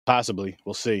Possibly.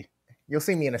 We'll see. You'll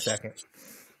see me in a second.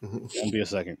 Won't be a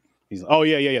second. Oh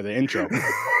yeah. The intro.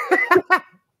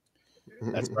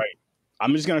 That's right.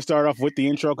 I'm just gonna start off with the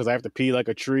intro because I have to pee like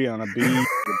a tree on a bee.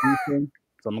 Thing.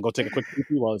 So I'm gonna go take a quick pee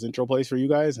while this intro plays for you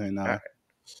guys. And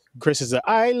Chris is an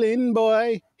island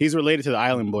boy. He's related to the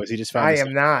Island Boys. He just found. I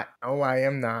am not. Oh, I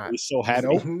am not. He's so happy.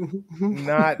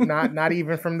 Nope. not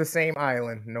even from the same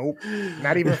island. Nope.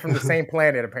 Not even from the same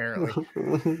planet. Apparently,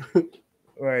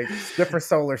 like different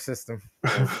solar system.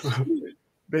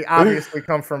 They obviously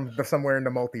come from somewhere in the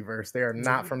multiverse. They are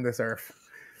not from this Earth.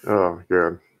 Oh,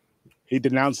 good. He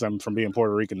denounced them from being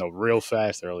Puerto Rican though real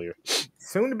fast earlier.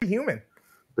 Soon to be human.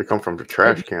 They come from the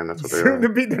trash can. That's what they are. Soon to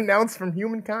be denounced from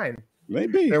humankind.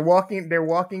 Maybe they're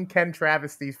walking Ken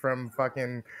travesties from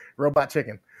fucking Robot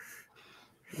Chicken.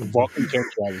 Walking Ken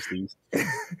travesties.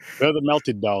 They're the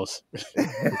melted dolls.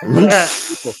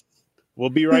 We'll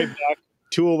be right back.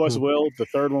 Two of us will. The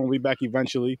third one will be back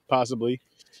eventually, possibly,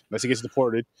 unless he gets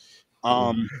deported.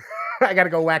 I gotta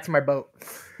go wax my boat.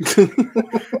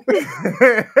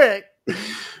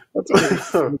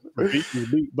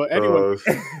 But anyway,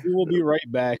 we will be right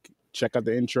back. Check out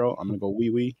the intro. I'm gonna go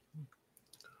wee.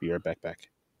 Be right back.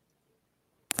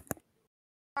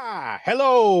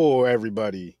 Hello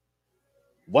everybody.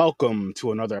 Welcome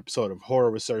to another episode of Horror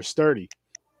with Sir Sturdy.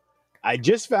 I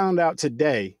just found out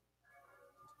today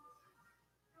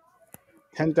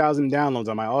 10,000 downloads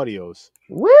on my audios.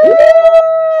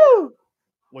 Woo!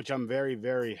 Which I'm very,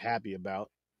 very happy about.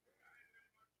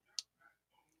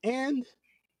 And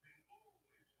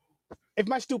if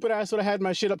my stupid ass would have had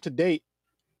my shit up to date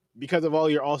because of all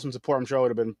your awesome support, I'm sure I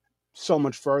would have been so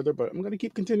much further, but I'm going to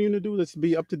keep continuing to do this to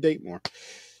be up to date more.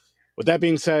 With that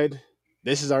being said,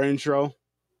 this is our intro.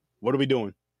 What are we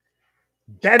doing?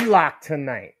 Deadlock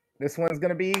tonight. This one's going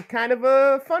to be kind of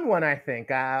a fun one, I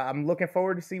think. I'm looking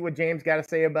forward to see what James got to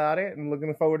say about it. I'm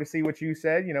looking forward to see what you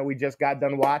said. You know, we just got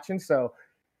done watching, so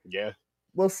yeah,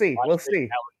 we'll see. We'll see.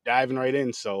 Diving right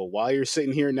in. So while you're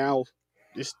sitting here now,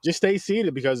 just stay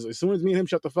seated because as soon as me and him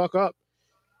shut the fuck up,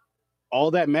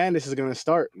 all that madness is going to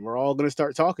start. We're all going to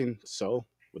start talking. So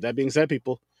with that being said,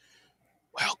 people,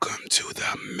 welcome to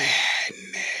the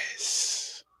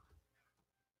madness.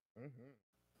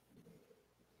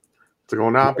 What's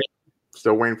going on?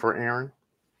 Still waiting for Aaron.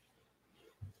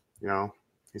 You know,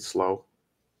 he's slow.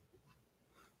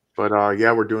 But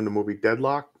yeah, we're doing the movie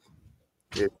Deadlock.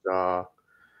 It's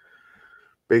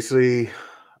basically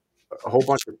a whole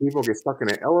bunch of people get stuck in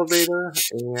an elevator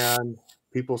and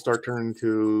people start turning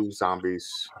into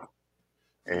zombies.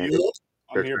 And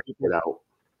they're trying to get out.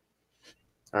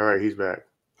 All right, he's back.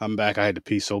 I'm back. I had to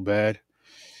pee so bad.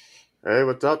 Hey,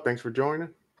 what's up? Thanks for joining.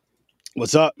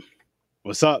 What's up?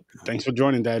 Thanks for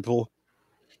joining, Dadpool.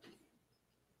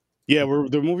 Yeah,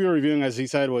 the movie we're reviewing, as he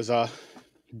said, was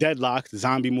Deadlock, the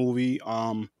zombie movie.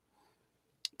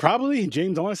 Probably,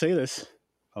 James, I want to say this.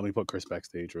 Let me put Chris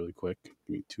backstage really quick. Give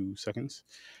me 2 seconds.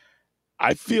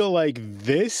 I feel like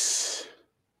this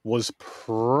was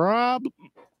probably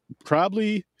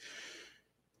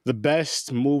the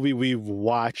best movie we've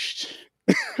watched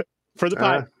for the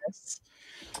podcast.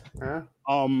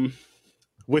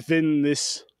 Within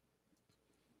this,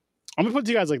 I'm gonna put it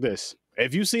to you guys like this.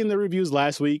 If you've seen the reviews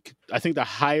last week, I think the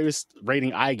highest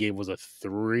rating I gave was a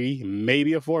 3,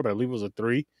 maybe a 4, but I believe it was a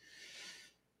 3.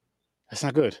 That's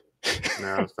not good.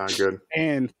 No, it's not good.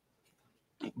 And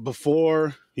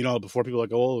before people are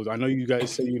like, oh, I know you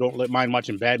guys say you don't mind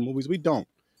watching bad movies. We don't.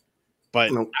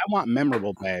 But nope. I want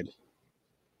memorable bad.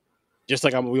 Just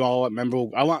like we all want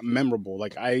memorable. I want memorable.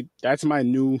 Like that's my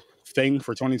new thing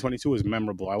for 2022 is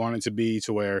memorable. I want it to be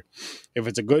to where if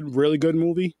it's a really good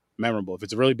movie, memorable. If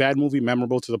it's a really bad movie,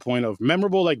 memorable to the point of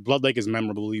memorable, like Blood Lake is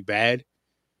memorably bad.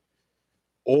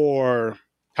 Or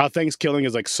how Thanksgiving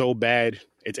is like so bad,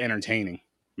 it's entertaining.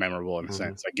 Memorable in a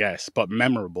sense, I guess. But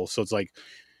memorable. So it's like,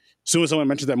 as soon as someone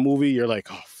mentions that movie, you're like,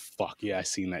 oh, fuck, yeah, I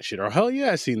seen that shit. Or hell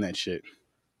yeah, I seen that shit.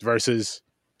 Versus,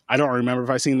 I don't remember if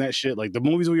I seen that shit. Like the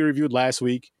movies we reviewed last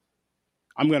week,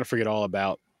 I'm going to forget all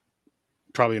about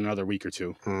probably in another week or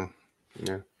two.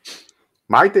 Yeah.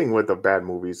 My thing with the bad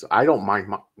movies, I don't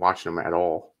mind watching them at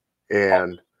all.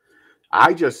 And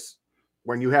I just,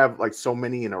 when you have like so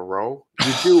many in a row,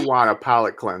 you do want a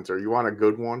palate cleanser. You want a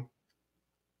good one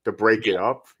to break it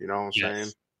up. You know what I'm saying?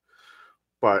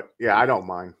 But yeah, I don't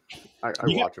mind. I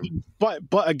watch them.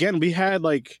 But again, we had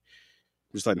like,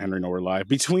 just letting Henry know we're live.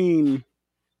 Between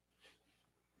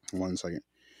 1 second.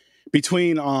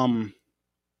 Between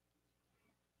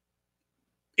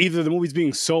either the movies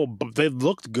being they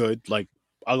looked good, like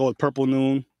I'll go with Purple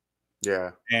Noon.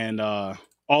 Yeah. And all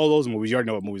those movies, you already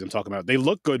know what movies I'm talking about. They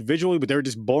look good visually, but they were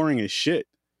just boring as shit.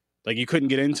 Like you couldn't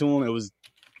get into them. It was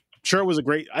Sure, it was a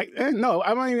great. No,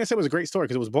 I'm not even gonna say it was a great story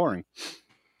because it was boring.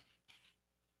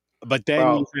 But then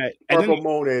you had Purple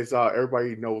Moon is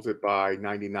everybody knows it by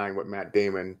 '99 with Matt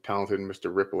Damon, talented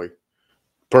Mr. Ripley.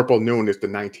 Purple Noon is the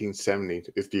 1970s.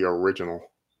 It's the original,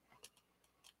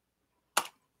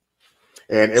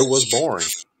 and it was boring.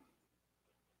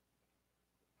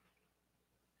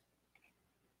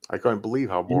 I couldn't believe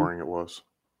how boring it was.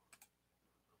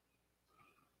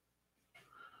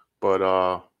 But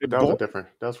that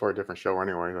was for a different show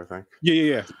anyway, I think.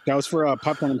 Yeah. That was for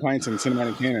Popcorn and Pints and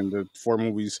Cinematic Canon, the 4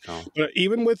 movies. Oh. But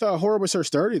even with Horror with Sir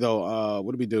Sturdy, though,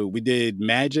 what did we do? We did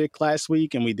Magic last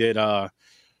week, and we did. Let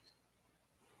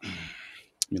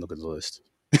me look at the list.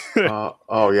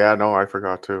 Oh yeah, no, I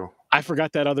forgot too. I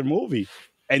forgot that other movie,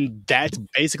 and that's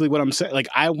basically what I'm saying. Like,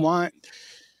 I want.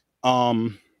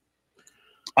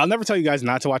 I'll never tell you guys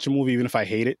not to watch a movie, even if I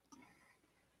hate it.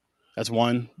 That's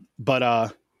one,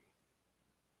 but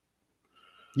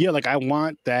yeah, like I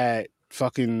want that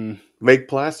fucking Lake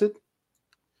Placid.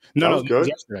 No, that was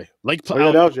yesterday. Lake Placid. Oh,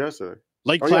 yeah, that was yesterday.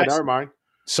 Lake Placid. Yeah, never mind.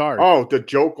 Sorry. Oh, the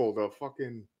Jokel, the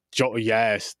fucking.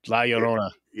 Yes, La Llorona.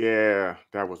 Yeah,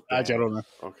 that was bad. La Llorona.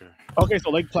 Okay, so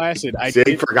Lake Placid. I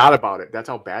forgot about it. That's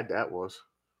how bad that was.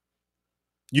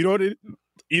 You know what it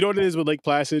is with Lake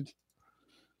Placid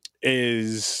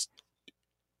is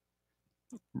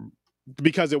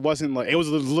because it wasn't like it was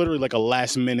literally like a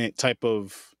last minute type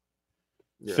of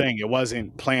thing. It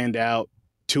wasn't planned out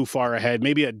too far ahead,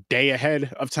 maybe a day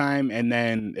ahead of time, and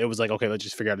then it was like, okay, let's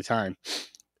just figure out a time.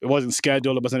 It wasn't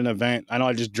scheduled. It wasn't an event. I know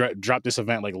I just dropped this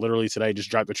event like literally today. Just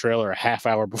dropped the trailer a half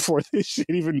hour before this shit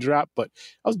even dropped, but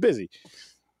I was busy.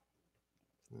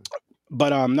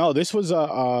 But no, this was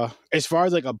as far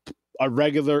as like a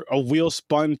regular wheel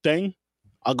spun thing,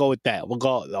 I'll go with that. We'll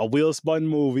go a wheel spun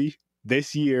movie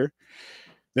this year.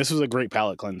 This was a great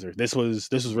palate cleanser. This was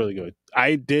really good.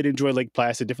 I did enjoy Lake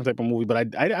Placid, different type of movie,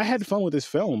 but I had fun with this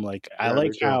film. Like I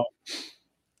like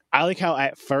how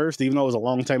at first, even though it was a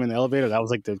long time in the elevator, that was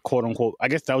like the quote unquote. I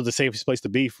guess that was the safest place to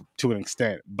be to an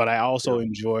extent. But I also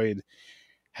enjoyed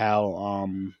how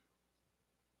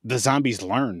the zombies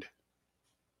learned.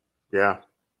 Yeah,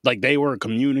 like they were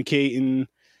communicating.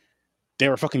 They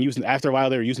were fucking using. After a while,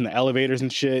 they were using the elevators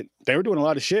and shit. They were doing a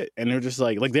lot of shit, and they're just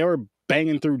like they were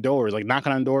banging through doors, like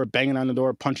knocking on the door, banging on the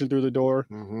door, punching through the door.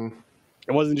 Mm-hmm.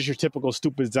 It wasn't just your typical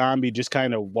stupid zombie just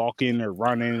kind of walking or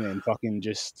running and fucking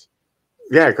just.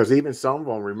 Yeah, because even some of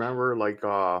them, remember, like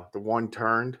the one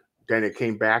turned, then it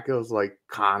came back. It was like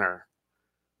Connor,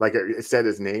 like it said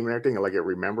his name and everything, and like it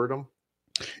remembered him.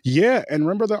 Yeah, and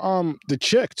remember the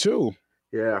chick too.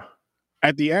 Yeah.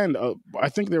 At the end, I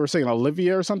think they were saying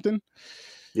Olivia or something.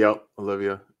 Yep,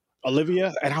 Olivia,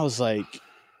 and I was like,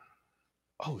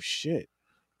 oh shit.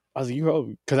 I was like,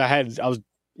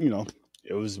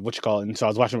 it was what you call it, and so I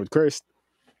was watching with Chris.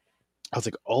 I was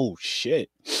like, oh shit.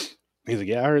 He's like,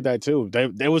 yeah, I heard that too.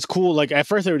 They was cool. Like at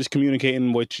first they were just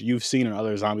communicating, which you've seen in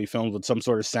other zombie films, with some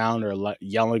sort of sound or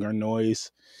yelling or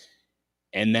noise.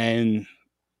 And then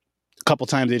a couple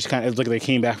times they just kind of, it was like they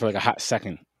came back for like a hot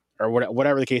second or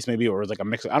whatever the case may be, or it was like a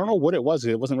mix. I don't know what it was.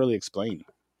 It wasn't really explained.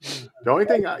 The only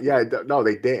thing, no,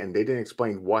 they didn't. They didn't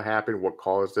explain what happened, what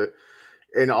caused it.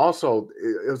 And also,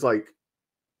 it was like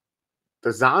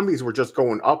the zombies were just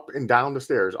going up and down the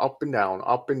stairs, up and down,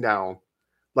 up and down.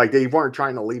 Like they weren't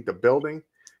trying to leave the building.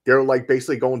 They were like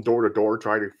basically going door to door,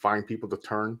 trying to find people to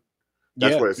turn.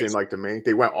 That's what it seemed like to me.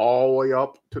 They went all the way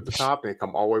up to the top and they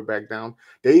come all the way back down.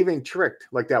 They even tricked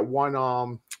like that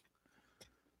one.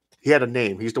 He had a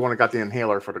name. He's the one that got the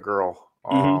inhaler for the girl.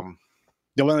 Mm-hmm.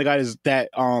 The one that got is that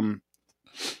I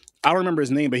don't remember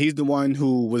his name, but he's the one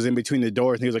who was in between the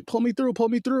doors and he was like, pull me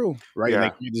through. Right.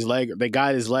 Yeah. And they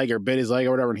got his leg or bit his leg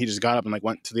or whatever, and he just got up and like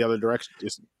went to the other direction,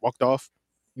 just walked off.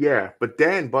 Yeah, but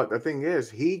the thing is,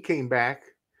 he came back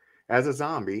as a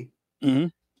zombie. Mm-hmm.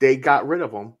 They got rid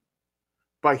of him,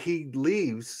 but he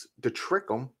leaves to trick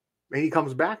him, and he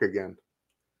comes back again.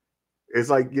 It's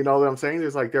like, you know what I'm saying?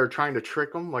 It's like they're trying to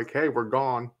trick him, like, hey, we're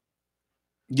gone.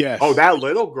 Yes. Oh, that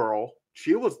little girl,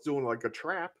 she was doing like a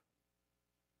trap.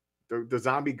 The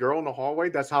zombie girl in the hallway,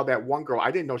 that's how that one girl,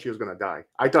 I didn't know she was going to die.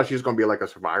 I thought she was going to be like a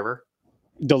survivor.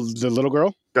 The little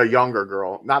girl? The younger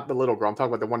girl, not the little girl. I'm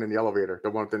talking about the one in the elevator,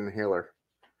 the one with the inhaler.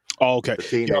 Oh, okay. The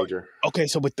teenager. Okay,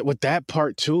 so with that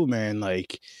part too, man,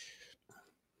 like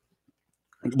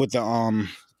with the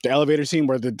elevator scene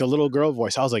where the little girl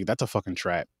voice, I was like, that's a fucking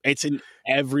trap. It's in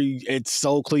it's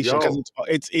so cliche because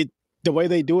it's the way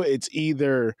they do it. It's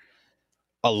either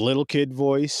a little kid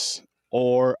voice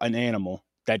or an animal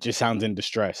that just sounds in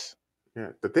distress. Yeah.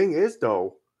 The thing is,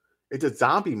 though, it's a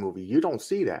zombie movie. You don't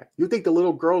see that. You think the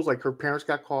little girl's like her parents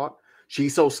got caught.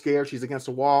 She's so scared. She's against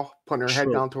the wall, putting her head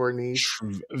True. down to her knees.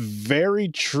 Very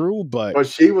true, But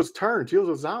she was turned. She was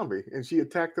a zombie, and she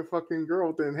attacked the fucking girl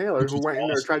with the inhaler who went in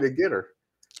there and tried to get her.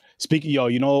 Speaking,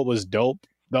 you know what was dope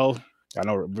though? I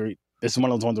know this is one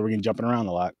of those ones where we're getting jumping around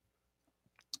a lot.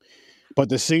 But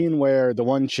the scene where the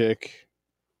one chick,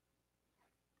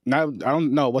 I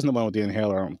don't know, it wasn't the one with the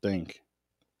inhaler. I don't think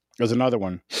it was another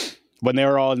one. When they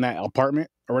were all in that apartment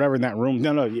or whatever in that room.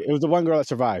 No, it was the one girl that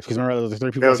survived. Because remember, the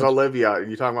 3 people. It was Olivia.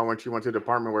 You talking about when she went to the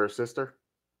apartment with her sister?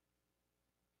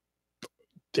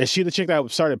 Is she the chick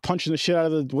that started punching the shit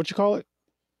out of the what you call it?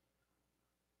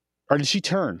 Or did she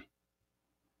turn?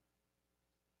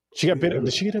 She got bit.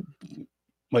 Did she get a?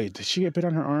 Wait, did she get bit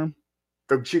on her arm?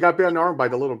 She got bit on the arm by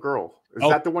the little girl. Is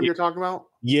that the one you're talking about?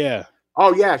 Yeah.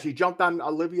 Oh yeah, she jumped on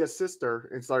Olivia's sister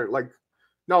and started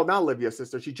no, not Olivia's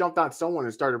sister. She jumped on someone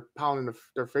and started pounding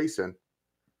their face in.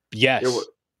 Yes.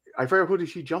 I forget who did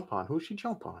she jump on. Who did she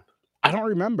jump on? I don't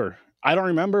remember,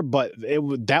 but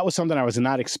that was something I was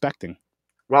not expecting.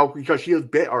 Well, because she was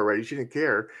bit already, she didn't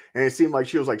care, and it seemed like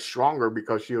she was stronger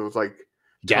because she was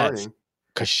turning.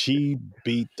 Because she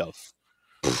beat the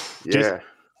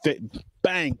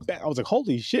bang, bang. I was like,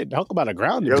 holy shit! Talk about a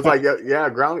ground. It was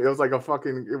ground. It was like a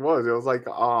fucking. It was like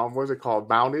what was it called?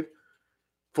 Mounted,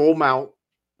 full mount.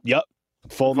 Yep,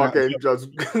 full mount. Fucking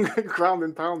just ground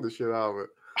and pound the shit out of it.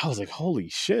 I was like, holy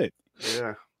shit.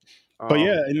 Yeah, but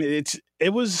yeah, and it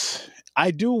was.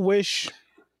 I do wish.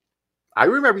 I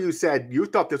remember you said you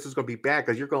thought this was gonna be bad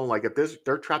because you're going if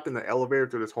they're trapped in the elevator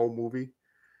through this whole movie,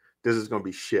 this is gonna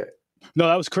be shit. No,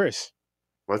 that was Chris.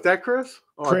 Was that Chris?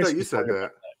 Oh, Chris, I thought you said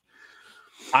that.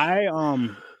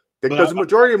 Because the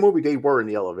majority of the movie they were in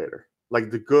the elevator,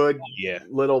 the good,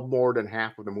 little more than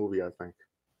half of the movie, I think.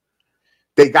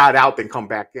 They got out and come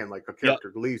back in, a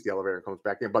character leaves the elevator and comes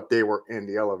back in, but they were in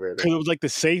the elevator. Because it was the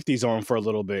safety zone for a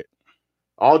little bit.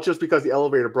 All just because the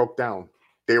elevator broke down,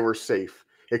 they were safe,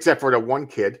 except for the one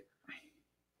kid.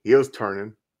 He was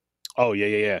turning. Oh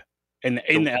yeah. In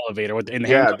the elevator with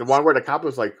the one where the cop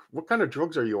was like, "What kind of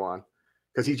drugs are you on?"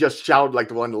 Because he just shouted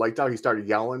the one the lights out. He started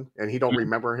yelling, and he don't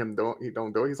remember him. He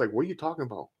don't do it. He's like, "What are you talking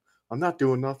about? I'm not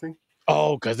doing nothing."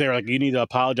 Oh, because they were like, "You need to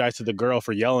apologize to the girl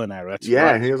for yelling at her." That's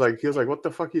right. And he was like, "What the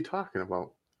fuck are you talking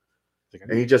about?"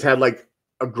 And he just had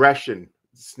aggression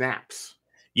snaps.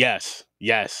 Yes.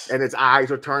 And his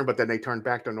eyes were turned, but then they turned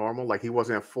back to normal. He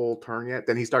wasn't a full turn yet.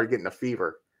 Then he started getting a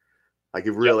fever, a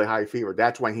really high fever.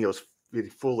 That's when he was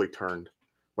fully turned,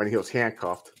 when he was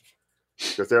handcuffed.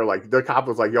 Because they're the cop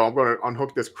was like, "Yo, I'm going to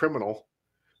unhook this criminal.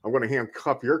 I'm going to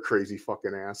handcuff your crazy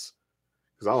fucking ass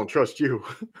because I don't trust you."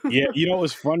 Yeah, you know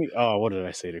what's funny? Oh, what did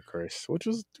I say to Chris? Which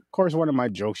was, of course, one of my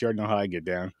jokes. You already know how I get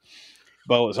down.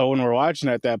 But so when we're watching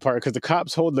that part, because the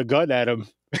cops hold the gun at him,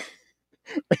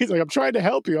 he's like, "I'm trying to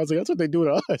help you." I was like, "That's what they do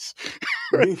to us."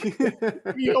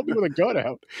 You help me with a gun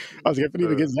out. I was like, if it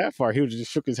even gets that far, he would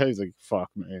just shook his head. He's like, "Fuck,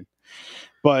 man."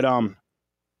 But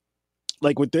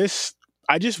with this,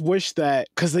 I just wish that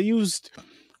because they used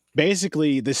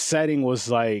basically the setting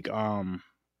was an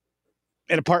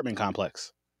apartment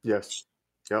complex. Yes.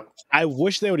 Yep. I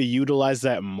wish they would have utilized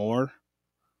that more.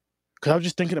 Because I was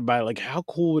just thinking about it, how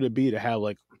cool would it be to have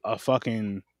a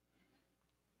fucking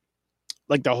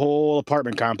the whole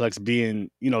apartment complex being,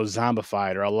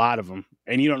 zombified, or a lot of them,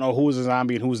 and you don't know who's a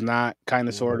zombie and who's not, kind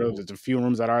of, sort of. There's a few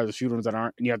rooms that are, there's a few rooms that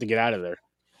aren't, and you have to get out of there.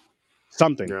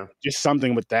 Just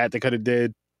something with that they could have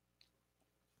did.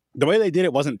 The way they did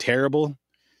it wasn't terrible,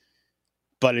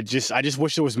 but I just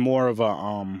wish there was more of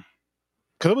a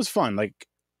because it was fun.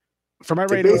 For my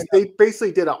rating, they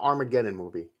basically did an Armageddon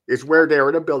movie. It's where they're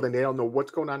in a building, they don't know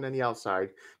what's going on the outside,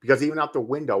 because even out the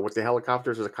window with the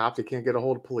helicopters, there's a cop, they can't get a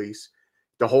hold of police.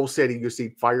 The whole city, you see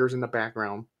fires in the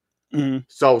background. Mm-hmm.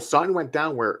 So something went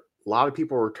down where a lot of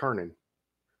people were turning,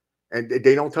 and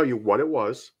they don't tell you what it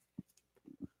was,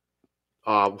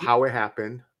 how it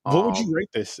happened. What would you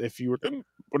rate this if you were, well,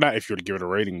 not if you were to give it a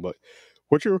rating, but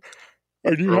what's your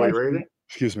early rating?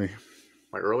 Excuse me,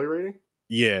 my early rating?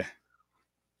 Yeah.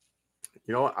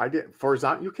 You know what? I did for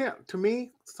zombie. You can't. To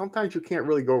me, sometimes you can't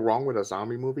really go wrong with a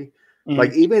zombie movie.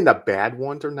 Mm-hmm. Even the bad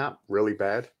ones are not really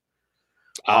bad.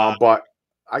 But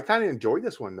I kind of enjoyed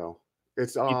this one though.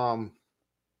 It's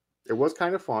it was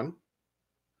kind of fun.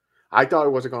 I thought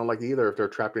it wasn't going to like either if they're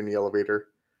trapped in the elevator.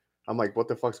 I'm like, what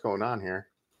the fuck's going on here?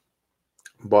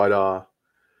 But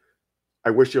I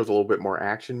wish there was a little bit more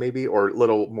action, maybe, or a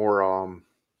little more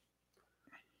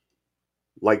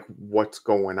what's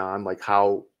going on,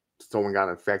 how someone got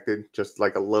infected, just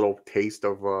a little taste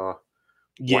of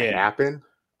what happened.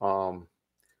 And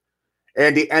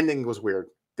the ending was weird.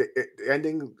 The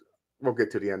ending, we'll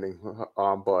get to the ending,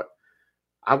 but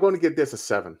I'm going to give this a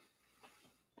 7.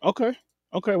 Okay.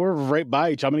 Okay, we're right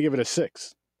by each. I'm gonna give it a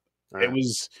 6. All It right.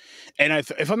 was, and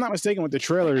if I'm not mistaken, with the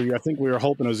trailer, I think we were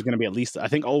hoping it was going to be at least. I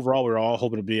think overall we were all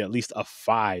hoping to be at least a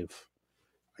 5.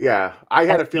 Yeah, I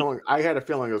had a feeling. I had a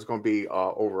feeling it was going to be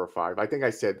over a 5. I think I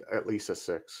said at least a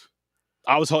 6.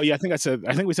 I was yeah. I think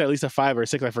we said at least a 5 or a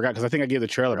 6. I forgot because I think I gave the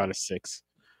trailer about a 6.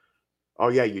 Oh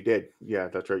yeah, you did. Yeah,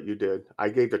 that's right. You did. I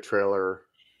gave the trailer.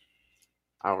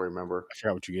 I don't remember I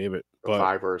forgot what you gave it, a but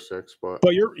 5 or a 6.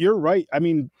 But you're right. I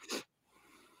mean,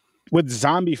 with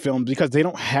zombie films, because they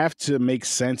don't have to make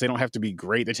sense, they don't have to be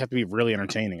great. They just have to be really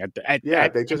entertaining. yeah,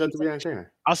 they just have to be entertaining.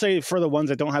 I'll say for the ones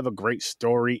that don't have a great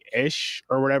story ish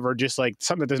or whatever, just like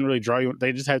something that doesn't really draw you.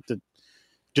 They just have to.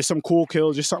 Just some cool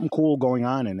kills, just something cool going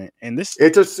on in it. And this,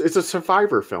 it's a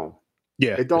survivor film.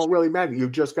 Yeah, it don't really matter. You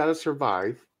just got to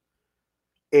survive.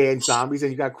 And zombies,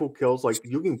 and you got cool kills. Like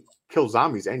you can kill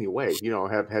zombies anyway. You know,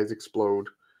 have heads explode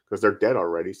because they're dead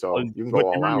already. So you can go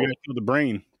all out. You gotta kill the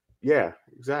brain. Yeah,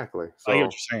 exactly. So I get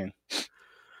what you're saying.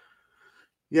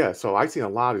 Yeah, so I've seen a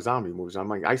lot of zombie movies. I'm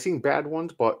like, I've seen bad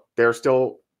ones, but they're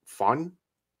still fun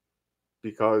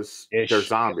because they're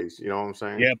zombies. You know what I'm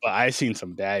saying? Yeah, but I've seen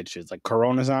some bad shit, like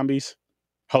Corona zombies.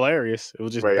 Hilarious. It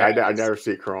was just wait. bad. I never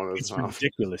see Corona. It's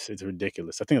ridiculous. It's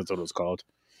ridiculous. I think that's what it was called.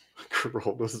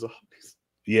 Corona zombies.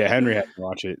 Yeah, Henry had to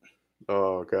watch it.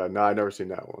 Oh god, no, I never seen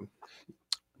that one.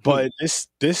 But this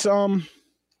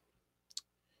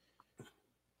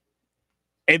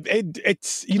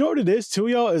it's you know what it is too,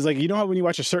 y'all, is like, you know how when you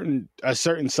watch a certain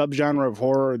subgenre of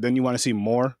horror, then you want to see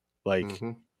more. Like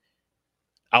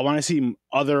I want to see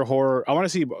other horror. I want to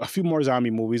see a few more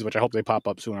zombie movies, which I hope they pop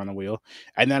up soon on the wheel.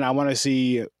 And then I want to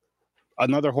see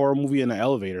another horror movie in the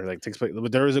elevator, like takes place.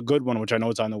 But there is a good one, which I know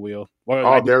it's on the wheel.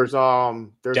 There's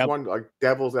one like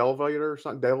Devil's Elevator or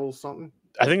something. Devil's something.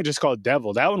 I think it's just called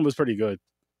Devil. That one was pretty good.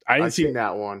 I've seen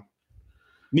that one.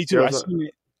 Me too. I've seen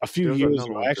it a few years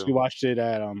ago. I actually watched it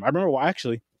at I remember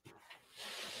watching it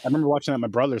at my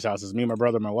brother's house. It's me, my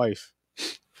brother, and my wife.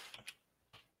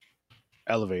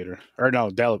 Elevator. Or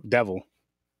no, Devil.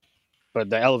 But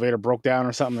the elevator broke down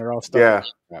or something. They're all stuck.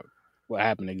 Yeah. What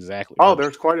happened exactly? Oh,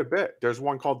 there's quite a bit. There's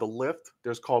one called The Lift.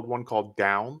 There's one called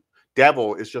Down.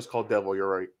 Devil is just called Devil. You're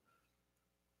right.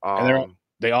 And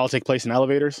they all take place in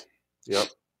elevators? Yep.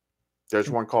 There's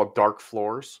one called Dark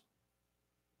Floors.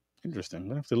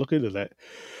 Interesting. I have to look into that.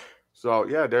 So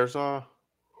yeah, there's a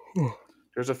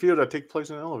few that take place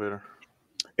in an elevator.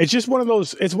 It's just one of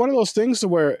those. It's one of those things to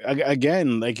where,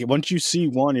 again, like once you see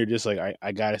one, you're just like,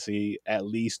 I gotta see at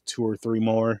least 2 or 3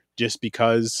 more, just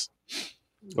because.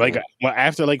 Like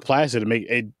after Lake Placid,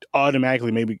 it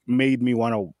automatically made me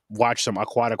want to watch some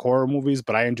aquatic horror movies,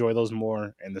 but I enjoy those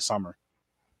more in the summer,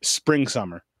 spring,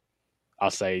 summer.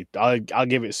 I'll say I'll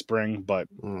give it spring, but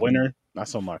winter not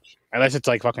so much, unless it's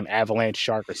like fucking Avalanche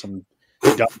Shark or some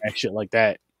dumb shit like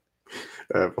that.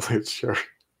 Avalanche Shark.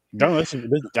 No,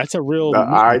 that's a real.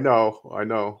 I know. I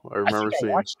remember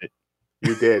seeing. I watched it.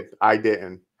 You did. I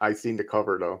didn't. I seen the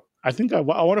cover though. I think I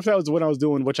wonder if that was what I was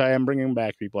doing, which I am bringing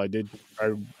back, people. I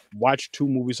watched 2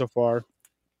 movies so far.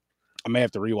 I may have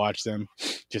to rewatch them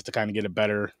just to kind of get it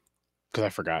better because I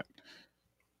forgot.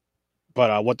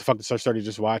 But What the Fuck Did Study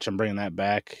Just Watch? I'm bringing that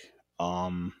back.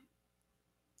 It'll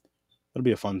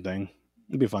be a fun thing.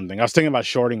 I was thinking about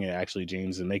shorting it actually,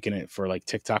 James, and making it for like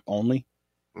TikTok only.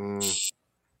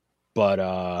 But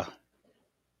I'm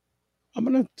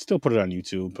gonna still put it on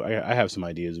YouTube. I have some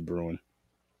ideas brewing.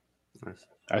 Nice.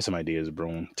 I have some ideas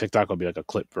brewing. TikTok will be like a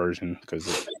clip version because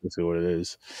that's what it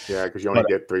is. Yeah, because you only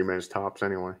get 3 minutes tops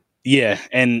anyway. Yeah,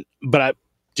 but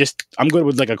I'm good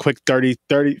with like a quick 15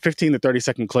 to 30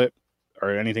 second clip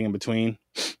or anything in between.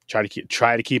 Try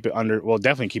to keep it under. Well,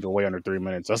 definitely keep it way under 3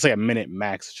 minutes. I'll say a minute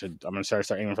max. I'm gonna start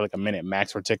aiming for like a minute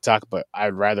max for TikTok, but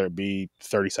I'd rather it be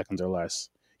 30 seconds or less.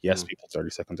 Yes, people, 30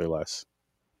 seconds or less.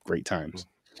 Great times.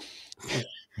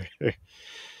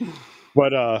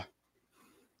 But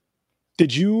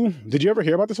did you ever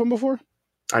hear about this one before?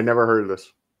 I never heard of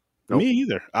this. Nope. Me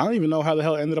either. I don't even know how the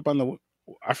hell it ended up on the.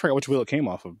 I forgot which wheel it came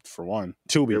off of. For one,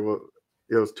 Tubi.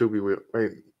 It was Tubi wheel.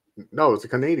 Wait, no, it's a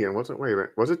Canadian. Wait a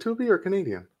minute. Was it Tubi or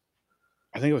Canadian?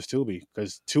 I think it was Tubi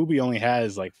because Tubi only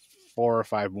has like 4 or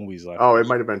 5 movies left. Oh, it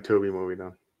might have been Tubi movie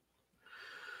then.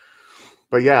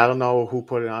 But yeah, I don't know who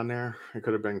put it on there. It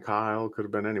could have been Kyle. It could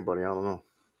have been anybody. I don't know.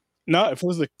 No, if it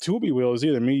was the Tubi wheel, it was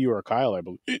either me, you, or Kyle. I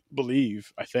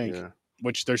believe. I think. Yeah.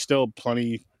 Which there's still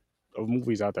plenty of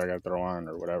movies out there I got to throw on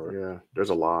or whatever. Yeah, there's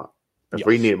a lot. If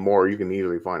we need more, you can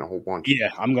easily find a whole bunch.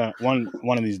 Yeah, I'm gonna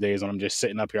one of these days when I'm just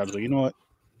sitting up here, I'll be like, you know what?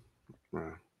 Let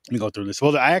me go through this.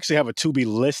 Well, I actually have a Tubi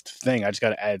list thing. I just got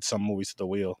to add some movies to the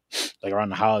wheel, like around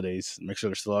the holidays. Make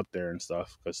sure they're still up there and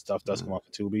stuff because stuff does come off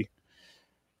of Tubi.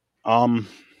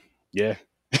 Yeah.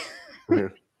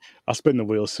 I'll spin the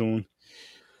wheel soon.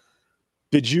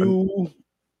 Did you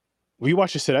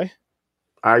watch this today?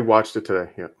 I watched it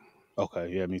today. Yeah. Okay,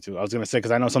 yeah, me too. I was gonna say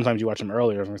because I know sometimes you watch them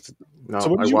earlier. No,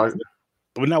 so I watched.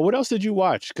 But now, what else did you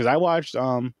watch? Because I watched,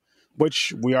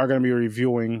 which we are gonna be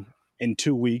reviewing in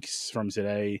 2 weeks from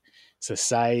today,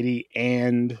 Society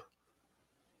and the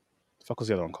fuck was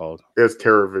the other one called? It's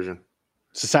Terror Vision.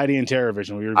 Society and Terror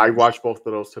Vision. I watched both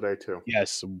of those today too.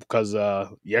 Yes, because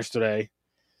yesterday,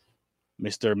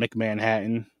 Mr.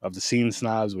 McManhattan of the Scene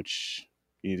Snobs, which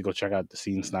you need to go check out the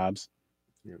Scene Snobs,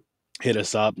 hit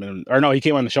us up, he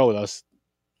came on the show with us.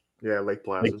 Yeah, Lake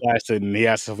Placid, and he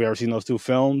asked if we ever seen those 2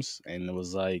 films, and it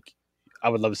was like, I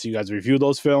would love to see you guys review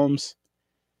those films.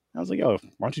 I was like, yo, why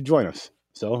don't you join us?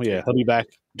 So yeah, he'll be back.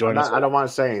 Join us. I don't want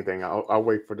to say anything. I'll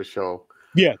wait for the show.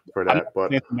 Yeah, for that.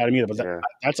 But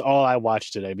that's all I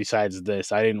watched today. Besides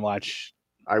this, I didn't watch.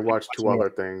 I watched 2 other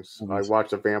things. Movies. I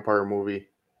watched a vampire movie.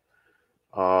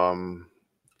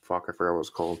 Fuck, I forgot what it's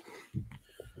called.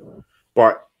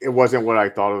 But it wasn't what I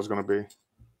thought it was going to be.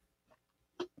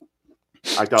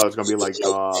 I thought it was going to be like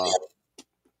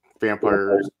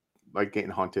vampires like getting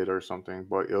hunted or something.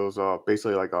 But it was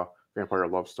basically like a vampire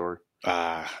love story.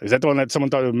 Is that the one that someone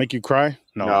thought would make you cry?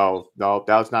 No, that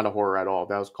was not a horror at all.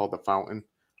 That was called The Fountain.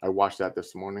 I watched that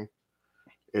this morning.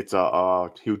 It's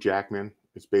Hugh Jackman.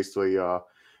 It's basically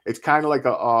it's kind of like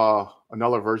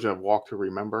another version of Walk to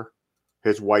Remember.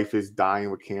 His wife is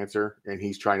dying with cancer, and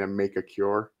he's trying to make a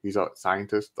cure. He's a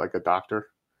scientist, like a doctor.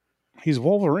 He's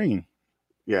Wolverine.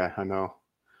 Yeah, I know,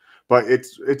 but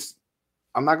it's.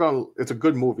 I'm not gonna. It's a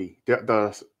good movie.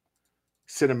 The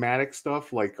cinematic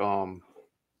stuff, like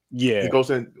he goes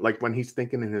in like when he's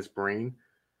thinking in his brain.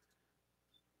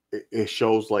 It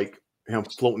shows like him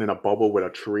floating in a bubble with a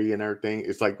tree and everything.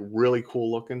 It's like really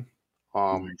cool looking.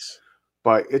 Nice.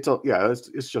 But it's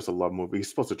just a love movie. He's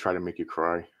supposed to try to make you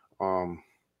cry.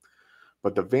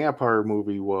 But the vampire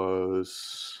movie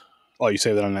was. Oh, you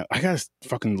say that on that? I got a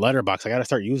fucking Letterboxd. I got to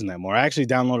start using that more. I actually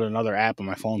downloaded another app on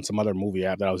my phone, some other movie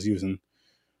app that I was using.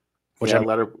 Which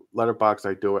Letterboxd,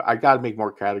 I do it. I got to make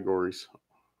more categories.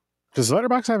 Does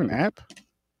Letterboxd have an app?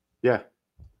 Yeah.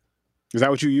 Is that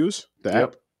what you use? The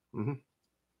app? Mm-hmm.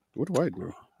 What do I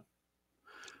do?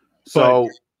 So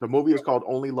the movie is called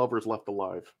Only Lovers Left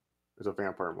Alive. It's a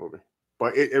vampire movie.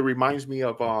 But it reminds me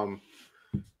of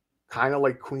kind of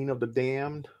like Queen of the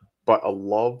Damned, but a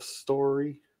love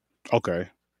story. Okay.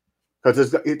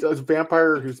 Because it's a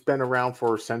vampire who's been around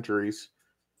for centuries.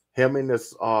 Him and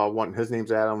this one, his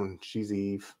name's Adam and she's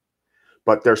Eve.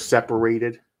 But they're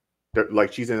separated. They're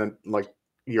like she's in like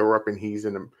Europe and he's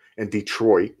in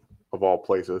Detroit of all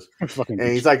places. And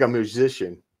he's like a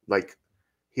musician. Like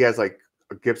he has like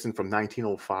a Gibson from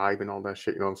 1905 and all that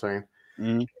shit, you know what I'm saying?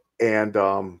 Mm-hmm. And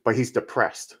but he's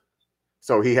depressed.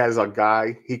 So he has a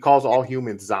guy, he calls all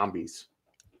humans zombies.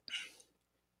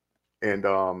 And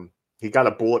he got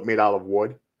a bullet made out of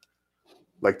wood,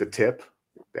 like the tip,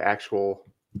 the actual,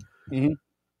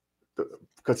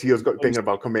 because he was thinking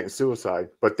about committing suicide.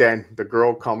 But then the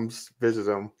girl comes, visits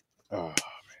him,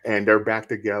 and they're back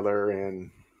together,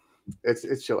 and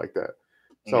it's shit like that.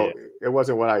 So it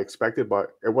wasn't what I expected,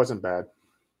 but it wasn't bad.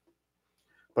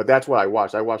 But that's what I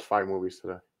watched. I watched 5 movies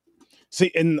today.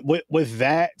 See, and with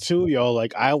that too, yo,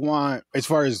 like I want, as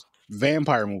far as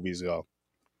vampire movies go,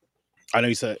 I know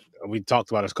you said we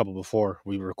talked about this a couple before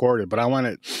we recorded, but I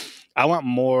want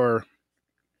more.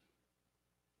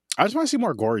 I just want to see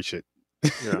more gory shit.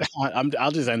 Yeah.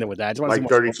 I'll just end it with that. I just want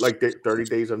to see 30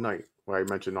 Days of Night, where I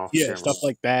mentioned off. Yeah, stuff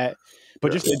like that.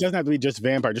 But just it doesn't have to be just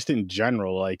vampire, just in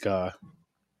general, like you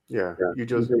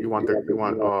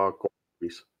want gory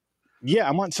movies. Yeah,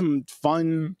 I want some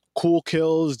fun, cool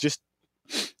kills. Just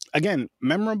again,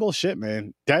 memorable shit,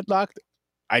 man. Deadlocked,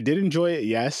 I did enjoy it.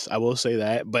 Yes, I will say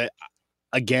that. But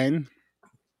again,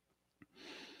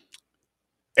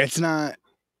 it's not.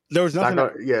 There was nothing.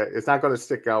 It's not going to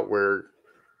stick out where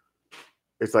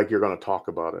it's like you're going to talk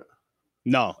about it.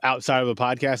 No, outside of the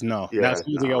podcast, no. Yeah, now,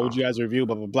 sometimes go, would you guys review?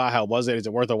 Blah blah blah. How was it? Is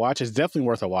it worth a watch? It's definitely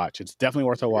worth a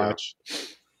watch.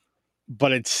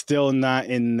 But it's still not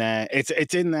in that.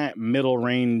 It's in that middle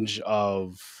range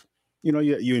of,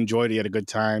 you enjoyed it, you had a good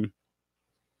time,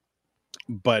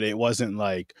 but it wasn't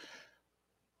like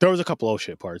there was a couple of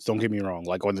shit parts. Don't get me wrong.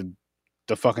 Like when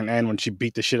the fucking end when she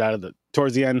beat the shit out of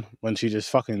towards the end when she just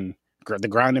fucking the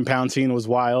ground and pound scene was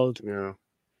wild. Yeah.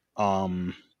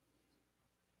 That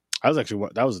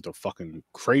was the fucking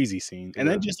crazy scene. And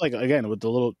then just like again with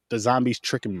the zombies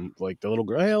tricking like the little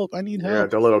girl, help, I need help. Yeah,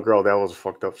 the little girl, that was a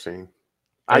fucked up scene.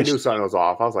 I knew something was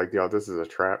off. I was like, yo, this is a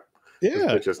trap.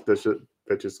 Yeah. This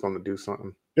bitch is going to do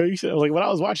something. You said, like, when I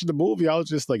was watching the movie, I was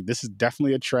just like, this is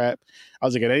definitely a trap. I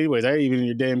was like, anyways, I ain't even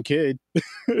your damn kid.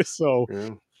 So, yeah.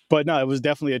 But no, it was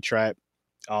definitely a trap.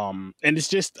 And it's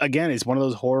just, again, it's one of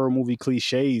those horror movie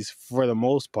cliches for the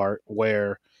most part,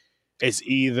 where it's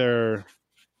either,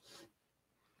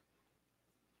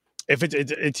 if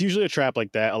it's usually a trap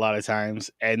like that a lot of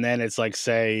times, and then it's like,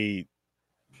 say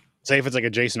if it's like a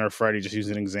Jason or Freddy, just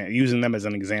using them as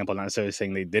an example, not necessarily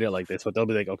saying they did it like this, but they'll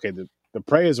be like, okay, the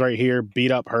prey is right here,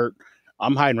 beat up, hurt.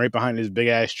 I'm hiding right behind this big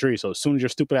ass tree. So as soon as your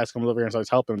stupid ass comes over here and starts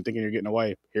helping him, thinking you're getting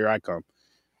away, here I come.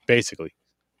 Basically.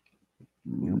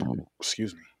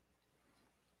 Excuse me.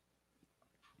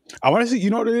 I want to see, you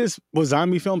know what it is with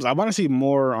zombie films? I want to see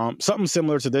more, something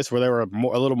similar to this where they were a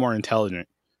little more intelligent.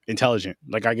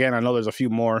 Like, again, I know there's a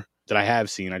few more that I have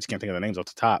seen. I just can't think of the names off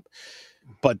the top.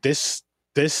 But this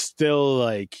still,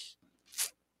 like,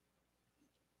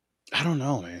 I don't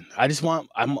know, man.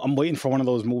 I'm waiting for one of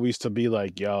those movies to be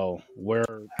like, yo, where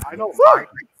I don't mind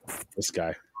this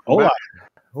guy. Hold on.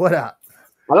 What up?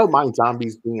 I don't mind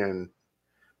zombies being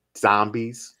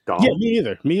zombies. Dumb. Yeah,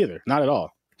 me either. Not at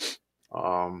all.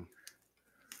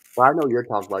 But I know you're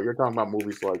talking about. You're talking about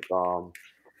movies like World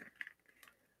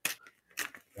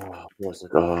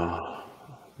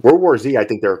War Z. I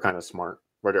think they were kind of smart,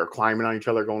 where they're climbing on each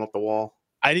other, going up the wall.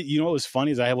 You know what was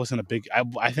funny is I wasn't a big.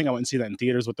 I think I went and see that in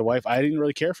theaters with the wife. I didn't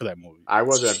really care for that movie. I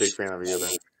wasn't a big fan of it either.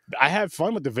 I had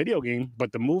fun with the video game,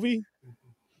 but the movie.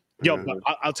 Yo, but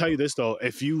I'll tell you this though: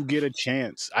 if you get a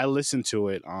chance, I listened to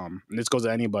it. And this goes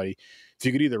to anybody. If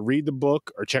you could either read the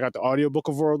book or check out the audiobook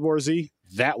of World War Z,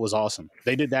 that was awesome.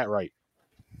 They did that right.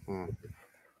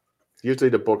 Usually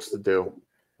the books to do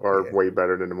are way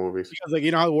better than the movies. Because, like,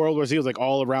 you know how World War Z was like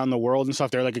all around the world and stuff.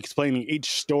 They're like explaining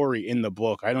each story in the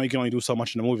book. I know you can only do so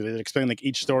much in the movie. They explain like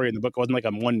each story in the book. It wasn't like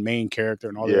a one main character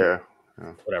and all that. Yeah.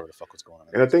 Whatever the fuck was going on.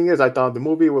 And the thing is, I thought the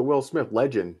movie with Will Smith,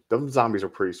 Legend, those zombies are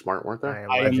pretty smart, weren't they?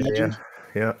 I Am Legend.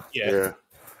 Yeah.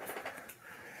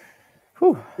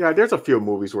 Yeah, there's a few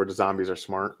movies where the zombies are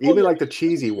smart. Even like the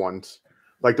cheesy ones.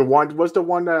 Like the one, what's the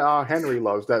one that Henry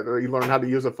loves, that he learned how to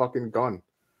use a fucking gun?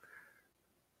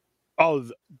 I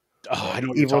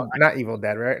know. Not Evil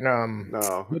Dead, right?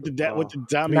 No. With the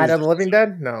zombies. Night of the Living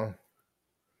Dead? No.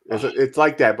 It's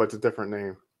like that, but it's a different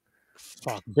name.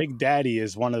 Fuck, Big Daddy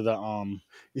is one of the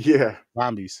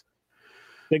zombies.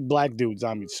 Big black dude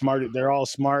zombies. Smart. They're all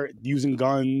smart, using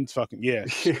guns. Fucking yeah.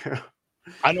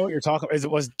 I know what you're talking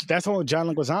about. That's the one with John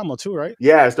Leguizamo too, right?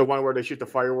 Yeah, it's the one where they shoot the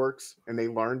fireworks and they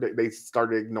learned they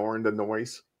started ignoring the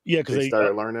noise. Yeah, because they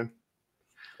started learning.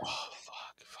 Oh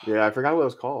fuck. Yeah, I forgot what it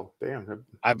was called. Damn.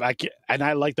 I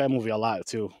like that movie a lot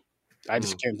too. I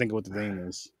just can't think of what the name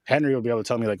is. Henry will be able to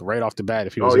tell me like right off the bat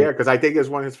if he was. Oh yeah, because I think it's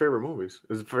one of his favorite movies.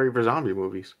 His favorite zombie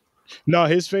movies. No,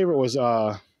 his favorite was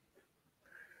the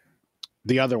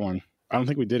other one. I don't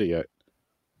think we did it yet.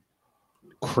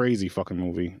 Crazy fucking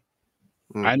movie.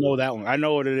 I know that one. I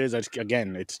know what it is. It's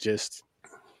just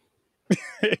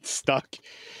it's stuck.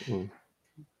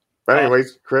 But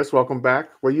anyways, Chris, welcome back.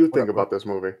 What do you think about this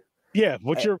movie? Yeah,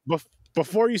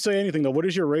 before you say anything though, what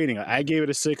is your rating? I gave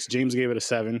it a 6. James gave it a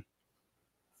 7.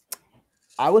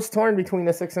 I was torn between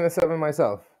a 6 and a 7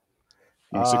 myself.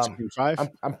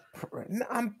 6.5. I'm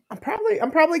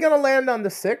probably gonna land on the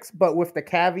 6, but with the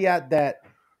caveat that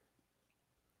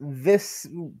this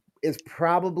is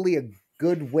probably a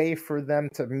good way for them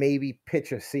to maybe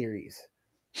pitch a series.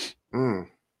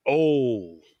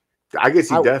 Oh, I guess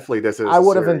definitely this is. I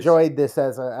would have enjoyed this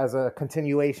as a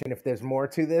continuation if there's more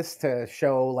to this to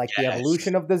show like the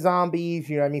evolution of the zombies.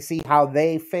 You know what I mean? See how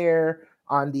they fare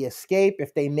on the escape.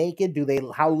 If they make it,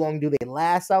 how long do they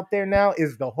last out there now?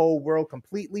 Is the whole world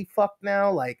completely fucked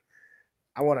now? Like,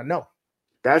 I want to know.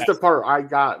 That's the part I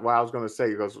got. What I was going to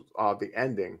say, because the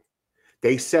ending,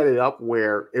 they set it up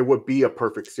where it would be a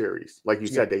perfect series. Like you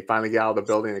said, they finally get out of the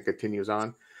building and it continues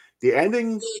on. The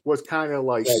ending was kind of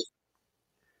like,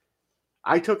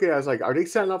 I took it as like, are they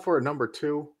setting up for a number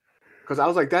 2? Because I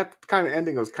was like, that kind of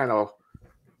ending was kind of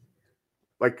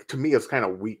like, to me, it's kind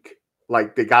of weak.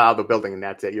 Like they got out of the building and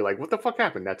that's it. You're like, what the fuck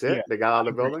happened? That's it? Yeah. They got out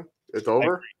of the building? It's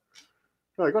over?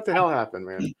 You're like, what the hell happened,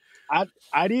 man?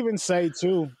 I'd even say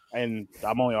too, and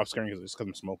I'm only off screen because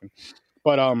I'm smoking.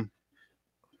 But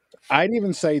I'd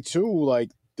even say too,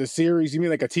 like the series, you mean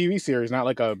like a TV series, not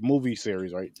like a movie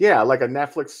series, right? Yeah, like a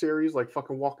Netflix series, like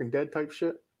fucking Walking Dead type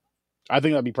shit. I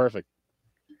think that'd be perfect.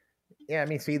 Yeah, I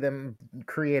mean, see them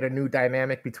create a new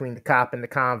dynamic between the cop and the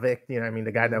convict. You know, I mean,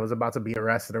 the guy that was about to be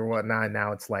arrested or whatnot.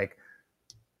 Now it's like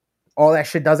all that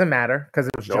shit doesn't matter because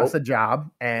it was just a job,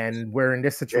 and we're in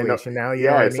this situation now. You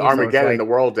know it's Armageddon. Like, the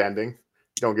world's ending.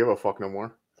 Don't give a fuck no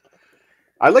more.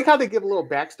 I like how they give a little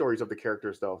backstories of the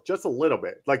characters, though, just a little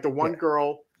bit. Like the one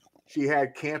girl, she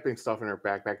had camping stuff in her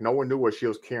backpack. No one knew what she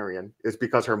was carrying. It's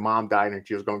because her mom died and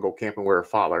she was going to go camping with her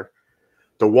father.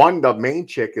 The main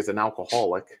chick is an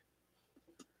alcoholic.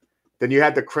 Then you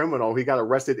had the criminal. He got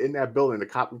arrested in that building. The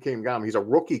cop came and got him. He's a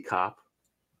rookie cop.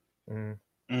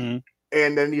 Mm-hmm.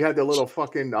 And then you had the little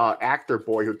fucking actor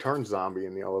boy who turned zombie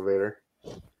in the elevator.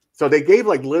 So they gave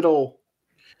like little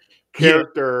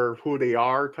character who they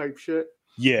are type shit.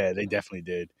 Yeah, they definitely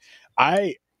did.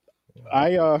 I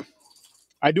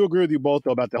do agree with you both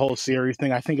though about the whole series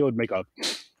thing. I think it would make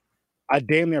a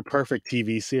damn near perfect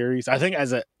TV series. I think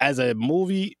as a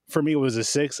movie for me it was a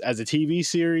 6. As a TV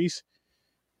series,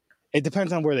 it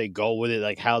depends on where they go with it,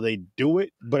 like how they do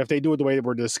it. But if they do it the way that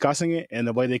we're discussing it and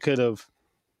the way they could have,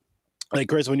 like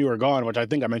Chris, when you were gone, which I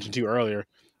think I mentioned to you earlier.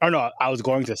 Or no, I was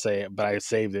going to say it, but I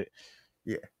saved it.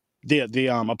 Yeah. The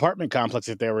apartment complex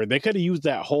that they could have used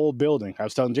that whole building. I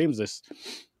was telling James this.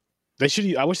 They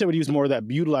should. I wish they would use more of that,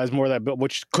 utilize more of that,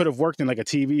 which could have worked in like a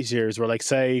TV series where, like,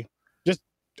 say, just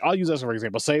I'll use us for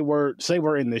example. Say we're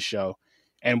in this show,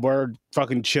 and we're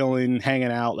fucking chilling,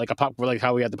 hanging out, like like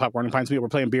how we had the popcorn and pints. We're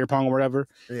playing beer pong or whatever.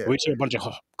 Yeah. We see a bunch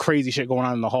of crazy shit going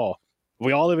on in the hall.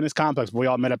 We all live in this complex, but we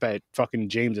all met up at fucking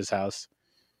James's house,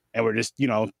 and we're just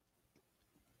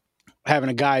having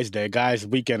a guys'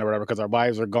 weekend or whatever because our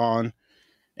wives are gone,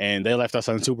 and they left us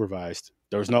unsupervised.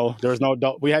 There was no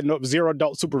adult. We had zero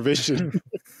adult supervision.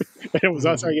 And it was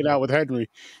us hanging out with Henry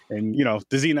and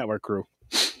the Z Network crew.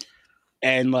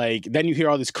 And like then you hear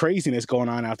all this craziness going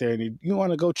on out there, and you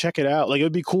want to go check it out. Like it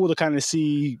would be cool to kind of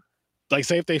see, like,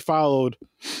 say if they followed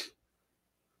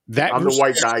that. I'm the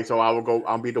white guy, so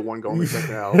I'll be the one going to check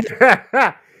it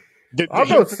out. I'll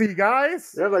go see,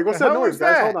 guys. Yeah, like what's that noise,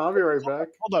 guys? Hold on, I'll be right back.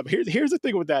 Hold up. Here's the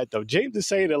thing with that though. James is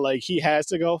saying that like he has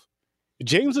to go.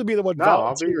 James would be the one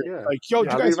volunteering. Like, yo,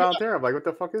 I'll be volunteering. I'm like, what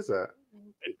the fuck is that?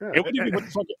 Yeah. It would be what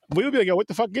the fuck. We would be like, yo, what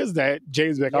the fuck is that?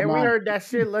 James be like, we heard that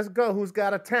shit. Let's go. Who's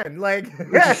got a 10? Like, keep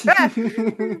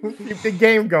the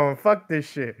game going. Fuck this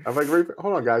shit. I'm like,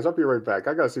 hold on, guys. I'll be right back.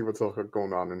 I gotta see what's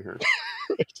going on in here.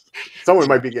 Someone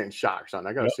might be getting shot, son.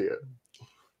 I gotta see it.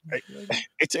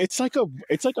 It's like a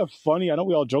funny. I know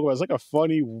we all joke about it. It's like a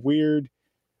funny, weird,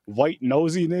 white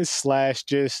nosiness /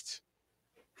 just.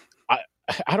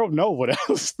 I don't know what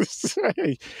else to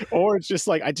say, or it's just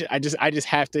like I just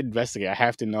have to investigate. I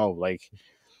have to know, like.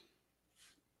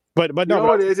 But no, you know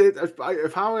what is it?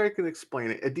 If how I can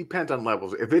explain it, it depends on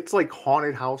levels. If it's like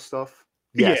haunted house stuff,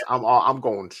 yes, yeah. I'm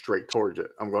going straight towards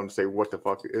it. I'm going to say, what the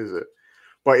fuck is it?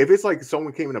 But if it's like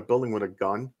someone came in a building with a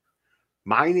gun,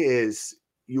 mine is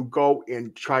you go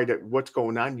and try to what's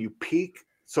going on. You peek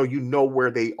so you know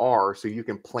where they are, so you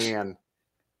can plan.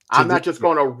 I'm not just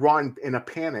going to run in a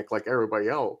panic like everybody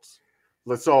else.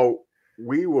 So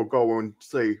we will go and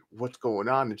say what's going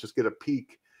on and just get a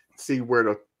peek, see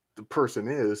where the person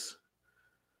is,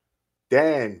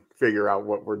 then figure out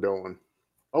what we're doing.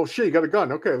 Oh shit, you got a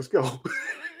gun. Okay, let's go.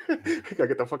 I gotta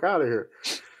get the fuck out of here.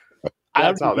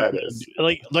 That's how that is.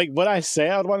 Like what I say,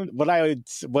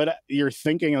 what you're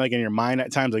thinking, like in your mind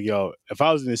at times, like, yo, if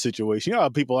I was in this situation, how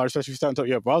people are, especially if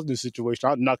if I was in this situation,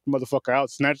 I'd knock the motherfucker out,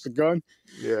 snatch the gun.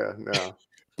 Yeah, no.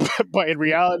 But in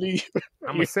reality,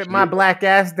 I'm gonna sit my black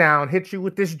ass down, hit you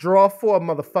with this draw 4,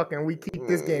 motherfucker, and we keep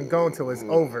this game going till it's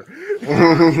over.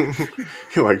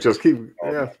 Like just keep,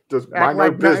 just mind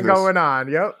our business. Nothing going on.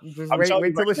 Yep, just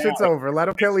wait till the shit's over. Let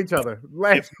them kill each other.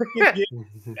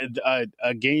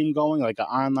 A game going, like an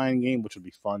online game, which would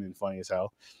be fun and funny as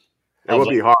hell. It would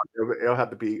be hard. It'll have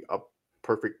to be a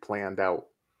perfect planned out.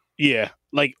 Yeah,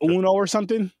 like Uno or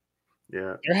something.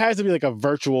 Yeah, there has to be like a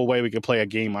virtual way we could play a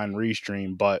game on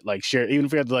Restream, but like share, even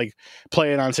if we had to like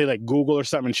play it on say like Google or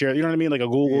something and share, you know what I mean, like a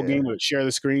Google game would share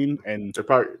the screen, and they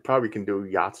probably can do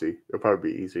Yahtzee. It'll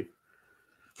probably be easy,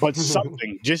 but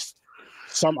something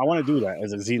I want to do that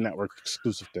as a Z Network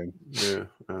exclusive thing. Yeah.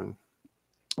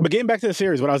 But getting back to the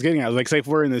series, what I was getting at was like, say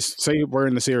we're in the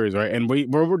series, right, and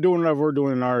we're doing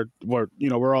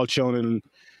we're all chilling in,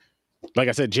 like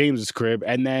I said, James's crib,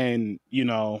 and then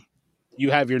you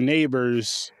have your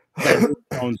neighbors that do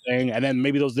their own thing, and then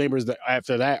maybe those neighbors that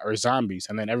after that are zombies,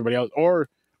 and then everybody else, or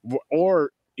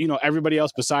everybody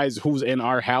else besides who's in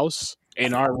our house,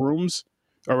 in our rooms,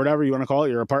 or whatever you want to call it,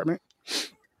 your apartment,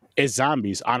 is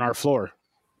zombies on our floor.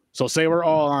 So say we're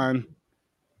all on.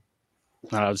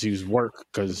 Let's use work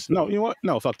because no, you know what?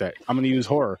 No, fuck that. I'm gonna use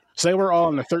horror. Say we're all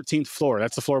on the 13th floor.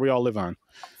 That's the floor we all live on.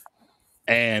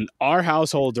 And our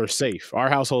households are safe. Our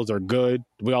households are good.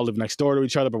 We all live next door to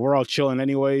each other, but we're all chilling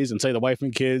anyways. And say the wife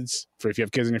and kids, for if you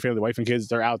have kids in your family, the wife and kids,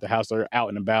 they're out the house, they're out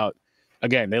and about.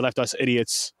 Again, they left us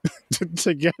idiots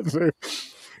together.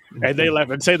 And they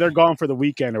left and say they're gone for the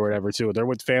weekend or whatever too. They're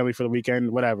with family for the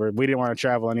weekend, whatever. We didn't want to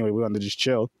travel anyway. We wanted to just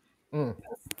chill.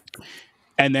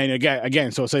 And then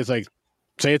again, so say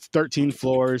it's 13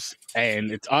 floors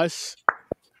and it's us,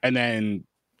 and then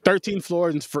 13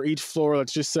 floors for each floor.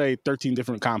 Let's just say 13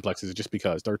 different complexes, just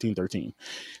because 13.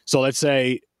 So let's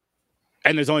say,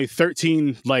 and there's only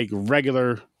 13 like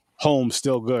regular homes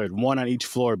still good, one on each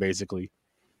floor basically.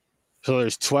 So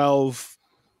there's 12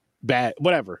 bad,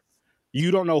 whatever. You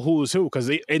don't know who is who, because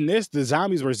in this, the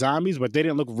zombies were zombies, but they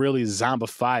didn't look really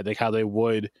zombified like how they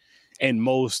would in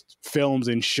most films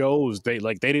and shows. They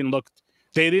didn't look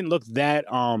that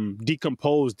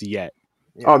decomposed yet.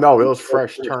 Oh no, it was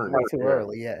fresh turn. Not too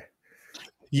early, yeah.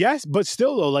 Yes, but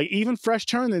still though, like even fresh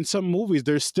turn in some movies,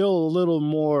 there's still a little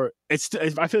more. I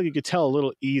feel like you could tell a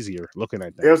little easier looking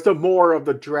at that. It was the more of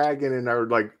the dragon and they're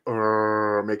like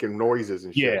making noises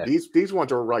and shit. Yeah. These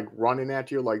ones are like running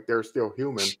at you like they're still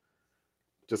human,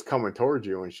 just coming towards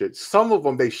you and shit. Some of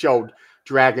them they showed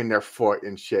dragging their foot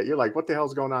and shit. You're like, what the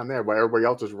hell's going on there? But everybody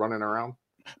else is running around.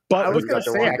 But I was gonna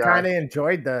say, I kind of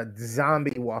enjoyed the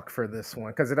zombie walk for this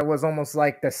one because it was almost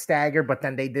like the stagger, but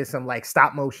then they did some like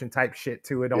stop motion type shit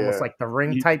to it, almost like the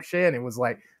Ring type shit. And it was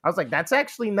like, I was like, that's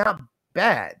actually not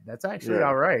bad. That's actually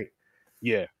all right.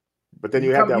 Yeah. But then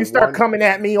you start coming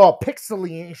at me all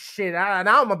pixely and shit. Now I'm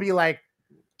gonna be like,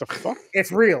 the fuck?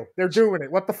 It's real. They're doing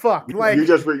it. What the fuck? Like you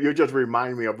just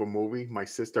remind me of a movie. My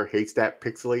sister hates that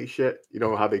pixelate shit. You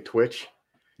know how they twitch?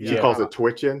 She calls it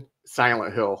twitching.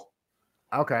 Silent Hill.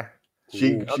 Okay.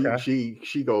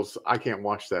 She goes, I can't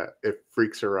watch that. It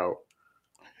freaks her out.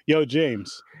 Yo,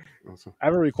 James, I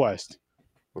have a request.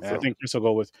 I think Chris will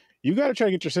go with. You got to try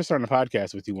to get your sister on the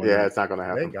podcast with you one night. It's not going to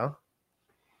happen. There you go.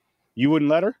 You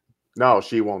wouldn't let her? No,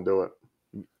 she won't do it.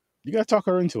 You got to talk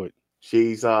her into it.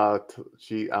 She's I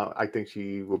think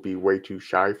she will be way too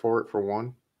shy for it. For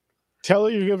one, tell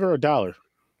her you give her $1.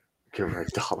 Give her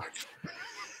 $1.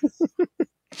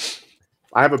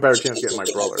 I have a better chance of getting my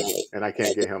brother, and I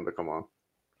can't get him to come on.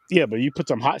 Yeah, but you put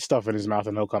some hot stuff in his mouth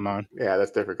and he'll come on. Yeah,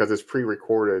 that's different because it's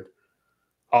pre-recorded.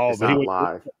 Oh, it's but not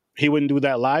live. He wouldn't do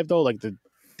that live though, like the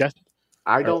death.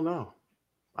 I don't know.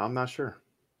 I'm not sure.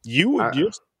 You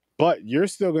would, but you're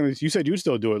still gonna. You said you'd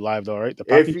still do it live though, right?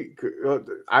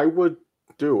 I would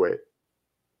do it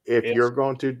if you're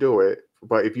going to do it.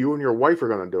 But if you and your wife are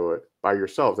going to do it by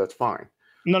yourselves, that's fine.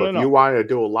 No. If you wanted to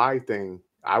do a live thing,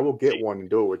 I will get one and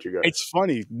do it with you guys. It's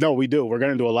funny. No, we do. We're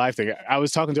going to do a live thing. I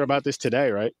was talking to her about this today,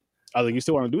 right? I was like, you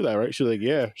still want to do that, right? She was like,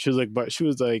 yeah. She was like, but she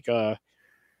was like, it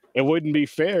wouldn't be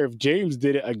fair if James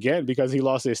did it again because he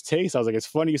lost his taste. I was like, it's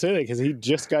funny you say that because he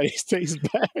just got his taste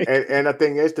back. And the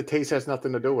thing is, the taste has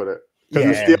nothing to do with it. Because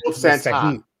you still sense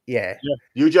hot. Yeah.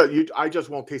 I just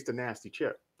won't taste the nasty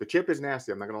chip. The chip is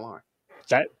nasty. I'm not gonna lie.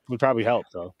 That would probably help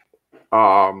though.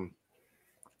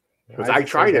 Because I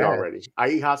tried it already. I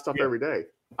eat hot stuff every day.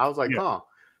 I was like,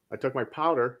 I took my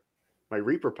powder, my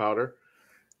Reaper powder.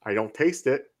 I don't taste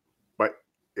it, but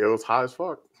it was hot as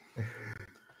fuck.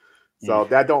 So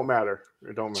that don't matter.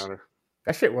 It don't matter.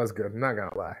 That shit was good. I'm not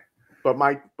gonna lie. But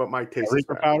my taste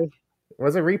Reaper powder.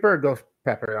 Was it Reaper or Ghost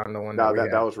Pepper on the one? No,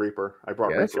 that was Reaper. I brought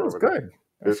Reaper. That shit was good.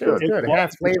 That shit was good. It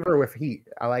has flavor with heat.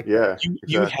 I like that.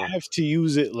 You have to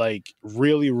use it like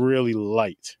really, really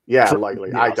light. Yeah,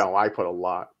 lightly. I don't. I put a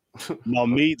lot. No,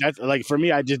 that's like for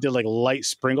me. I just did like light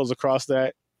sprinkles across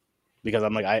that because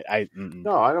I'm like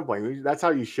No, I don't blame you. That's how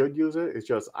you should use it. It's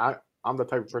just I'm the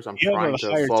type of person I'm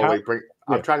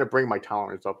trying to bring my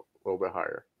tolerance up a little bit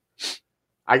higher.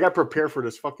 I got prepared for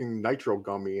this fucking nitro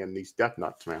gummy and these death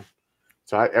nuts, man.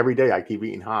 So every day I keep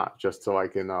eating hot just so I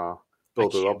can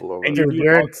build it up a little bit. Dude,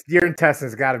 your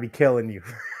intestines got to be killing you.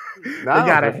 They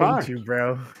gotta hate you,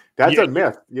 bro. That's a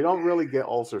myth. You don't really get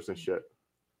ulcers and shit.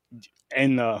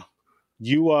 And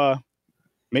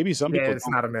maybe some people. It's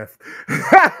not a myth.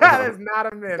 That is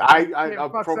not a myth.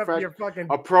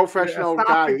 A professional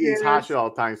guy who eats hot shit all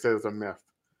the time says it's a myth.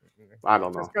 I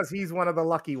don't know. Just because he's one of the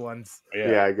lucky ones.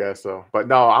 Yeah, I guess so. But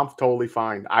no, I'm totally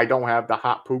fine. I don't have the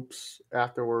hot poops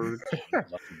afterwards.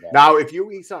 Now, if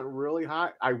you eat something really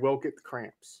hot, I will get the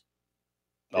cramps.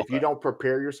 Okay. If you don't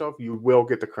prepare yourself, you will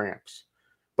get the cramps.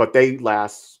 But they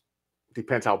last,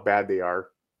 depends how bad they are.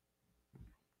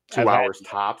 2 hours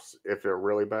tops if they're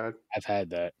really bad. I've had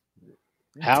that.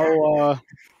 How,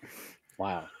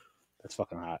 wow. That's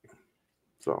fucking hot.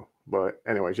 So, but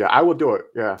anyways, yeah, I will do it.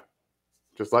 Yeah.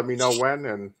 Just let me know when,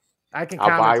 and I'll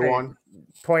buy one.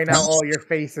 Point out all your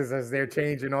faces as they're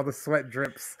changing, all the sweat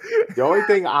drips. The only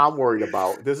thing I'm worried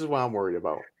about, this is what I'm worried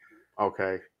about,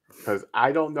 okay? Because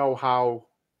I don't know how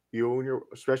you and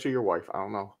especially your wife, I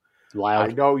don't know. I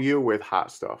know you with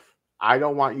hot stuff. I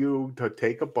don't want you to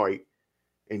take a bite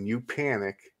and you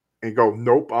panic and go,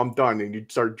 nope, I'm done. And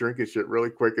you'd start drinking shit really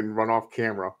quick and run off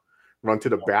camera, run to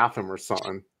the bathroom or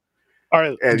something. All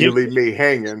right. And you leave me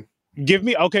hanging.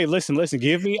 Listen.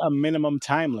 Give me a minimum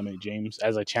time limit, James,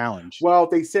 as a challenge. Well,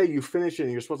 they say you finish it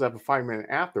and you're supposed to have a 5-minute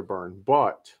afterburn,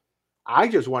 but I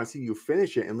just want to see you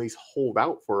finish it and at least hold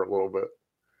out for a little bit.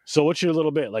 So what's your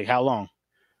little bit? Like how long?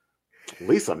 At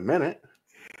least a minute.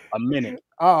 A minute.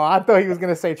 Oh, I thought he was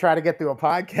going to say try to get through a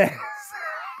podcast.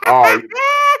 Oh,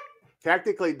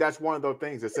 technically, that's one of those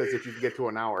things that says if you can get to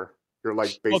an hour, you're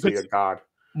like basically a god.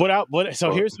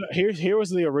 Here was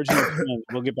the original plan.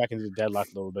 We'll get back into the deadlock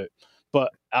a little bit,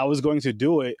 but I was going to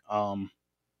do it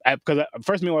because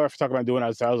first me and my wife were talking about doing it. I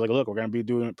was like, look, we're going to be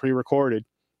doing it pre-recorded,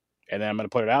 and then I'm going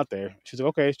to put it out there. She's like,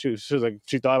 okay. She was like,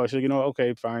 she thought about it. She's like,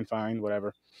 okay, fine,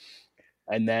 whatever.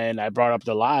 And then I brought up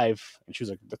the live, and she was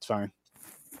like, that's fine.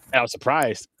 And I was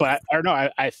surprised, but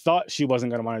I thought she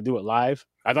wasn't going to want to do it live.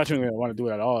 I thought she wasn't going to want to do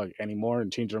it at all anymore and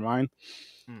change her mind.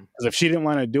 Because if she didn't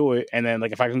want to do it, and then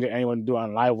like if I couldn't get anyone to do it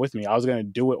on live with me, I was going to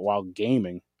do it while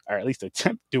gaming, or at least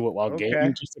attempt to do it while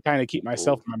gaming, just to kind of keep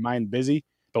myself and my mind busy.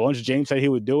 But once James said he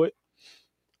would do it,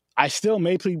 I still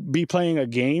may be playing a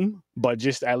game, but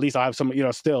just at least I'll have some,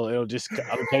 still I'll be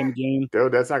playing the game.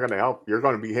 Dude, that's not going to help. You're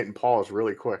going to be hitting pause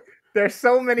really quick. There's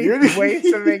so many ways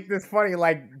to make this funny.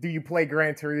 Like, do you play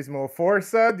Gran Turismo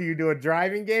Forza? Do you do a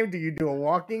driving game? Do you do a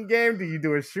walking game? Do you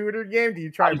do a shooter game? Do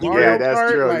you try Mario Kart? Yeah,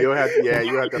 that's true. Like, you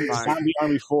have to find Zombie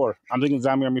Army 4. I'm thinking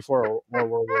Zombie Army 4 or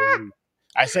World War Z.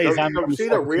 I say Zombie Army 4. See,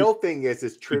 the real thing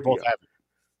is trivia.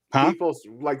 Huh? People,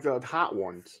 like the hot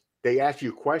ones, they ask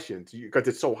you questions because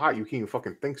it's so hot you can't even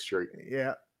fucking think straight.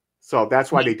 Yeah. So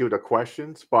that's why they do the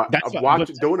questions. But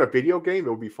doing a video game, it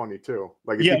would be funny too.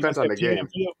 Like it depends on the game.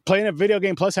 Playing a video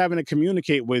game plus having to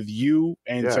communicate with you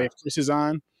and say if Chris is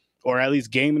on, or at least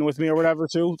gaming with me or whatever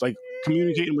too. Like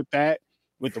communicating with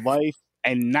the wife,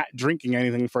 and not drinking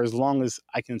anything for as long as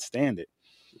I can stand it.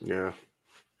 Yeah,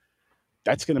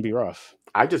 that's gonna be rough.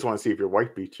 I just want to see if your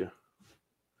wife beats you.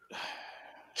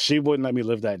 She wouldn't let me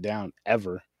live that down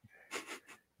ever.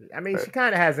 I mean, she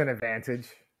kind of has an advantage.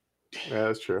 Yeah,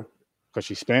 that's true. Because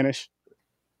she's Spanish?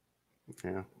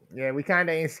 Yeah. Yeah, we kind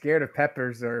of ain't scared of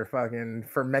peppers or fucking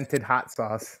fermented hot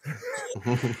sauce.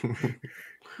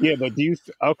 Yeah, but do you...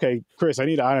 okay, Chris, I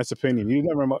need an honest opinion. You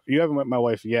haven't met my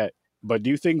wife yet, but do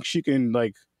you think she can,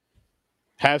 like,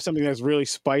 have something that's really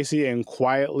spicy and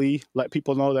quietly let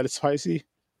people know that it's spicy?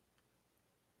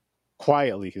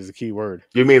 Quietly is the key word.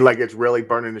 You mean like it's really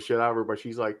burning the shit out of her, but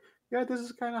she's like, yeah, this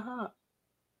is kind of hot.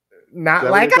 Not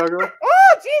like, oh,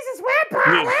 Jesus,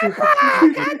 Grandpa,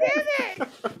 God damn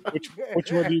it.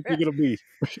 Which one do you think it'll be?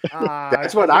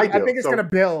 That's what I do. I think it's going to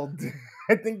build.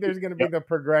 I think there's going to be the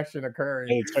progression occurring.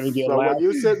 It's going to get so when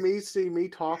you see me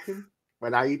talking,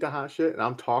 when I eat the hot shit and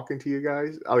I'm talking to you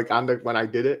guys, like when I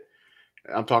did it,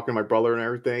 I'm talking to my brother and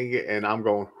everything, and I'm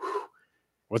going,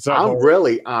 what's up? I'm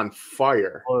really on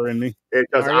fire. In me.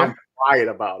 Because I'm quiet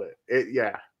about it.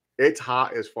 It's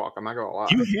hot as fuck. I'm not gonna lie.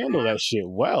 You handle that shit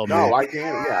well, man. No, I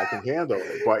can. Yeah, I can handle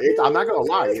it. But I'm not gonna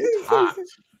lie. It's hot.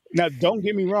 Now, don't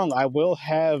get me wrong. I will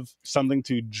have something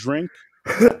to drink,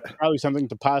 probably something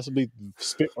to possibly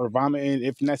spit or vomit in,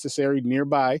 if necessary,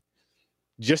 nearby,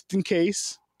 just in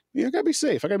case. I gotta be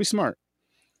safe. I gotta be smart.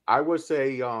 I would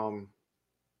say,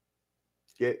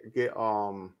 get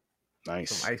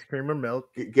nice some ice cream or milk.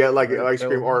 Get like ice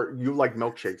cream, or you like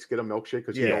milkshakes. Get a milkshake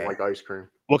because you don't like ice cream.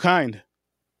 What kind?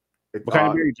 What kind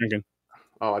of beer are you drinking?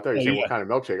 Oh, I thought you said what kind of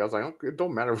milkshake. I was like, it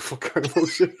don't matter what kind of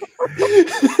milkshake.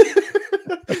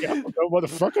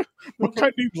 Motherfucker. What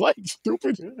kind do you like,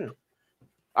 stupid? Yeah.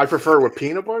 I prefer with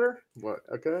peanut butter. What?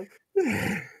 Okay.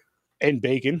 And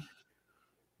bacon.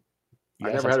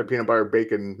 I never had a peanut butter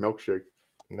bacon milkshake.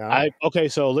 No. Okay,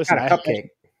 so listen. I had a cupcake.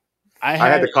 I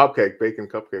had the cupcake, bacon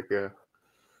cupcake, yeah.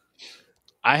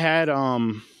 I had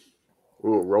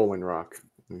Rolling Rock.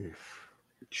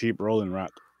 Cheap Rolling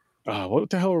Rock. What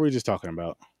the hell were we just talking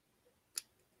about?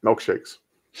 Milkshakes.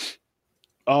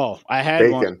 Oh, I had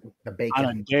bacon. The bacon.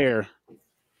 On a dare.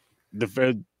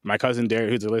 My cousin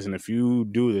dared, he's like, listen, if you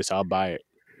do this, I'll buy it.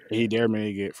 He dared me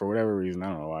to get, for whatever reason,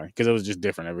 I don't know why, because it was just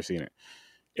different. Never seen it.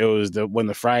 It was when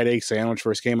the fried egg sandwich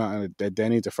first came out at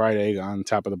Denny's, the fried egg on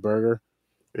top of the burger.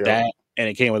 Yeah. That, and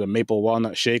it came with a maple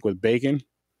walnut shake with bacon.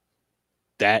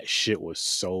 That shit was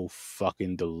so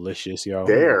fucking delicious, yo.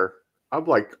 Dare. I'm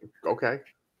like, okay.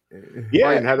 Yeah.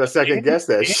 I didn't have a second guess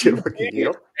that shit. And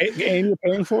you're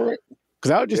paying for it?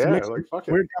 Because I would just mix weird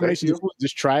combinations of food,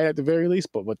 just try it at the very least.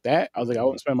 But with that, I was like, I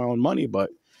wouldn't spend my own money.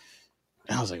 But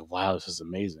I was like, wow, this is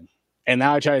amazing. And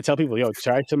now I try to tell people, yo,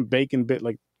 try some bacon bit,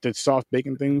 like the soft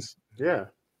bacon things. Yeah,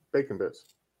 bacon bits.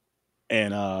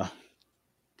 And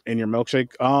in your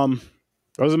milkshake.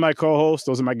 Those are my co-hosts.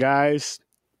 Those are my guys.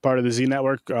 Part of the Z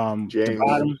Network.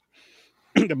 James.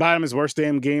 The bottom is Worst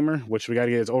Damn Gamer, which we got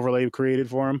to get his overlay created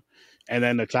for him. And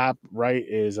then the top right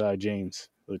is James,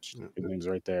 which his name's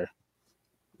right there.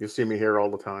 You see me here all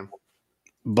the time.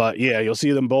 But yeah, you'll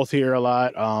see them both here a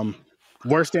lot.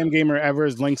 Worst Damn Gamer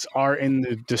Ever's links are in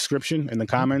the description, in the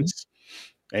comments.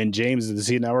 And James is the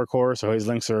Z Network core, so his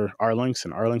links are our links,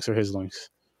 and our links are his links.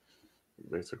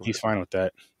 Basically. He's fine with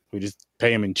that. We just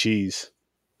pay him in cheese.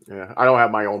 Yeah, I don't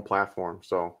have my own platform,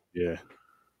 so yeah.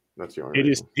 That's the only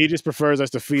reason. He just prefers us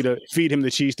to feed him the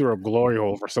cheese through a glory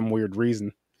hole for some weird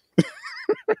reason.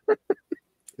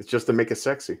 It's just to make it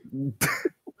sexy.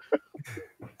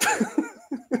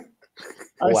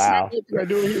 Wow. I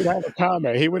knew he would have a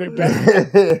comment. He would have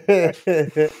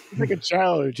been like a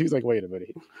challenge. He's like, wait a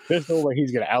minute. There's no way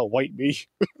he's going to out-white me.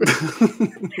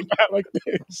 Not like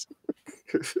this.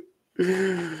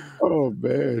 Oh,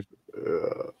 man.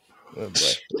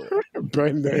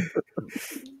 Brendan.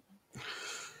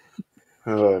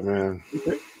 Oh, man.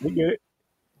 We get it.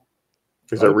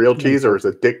 Is it real cheese or is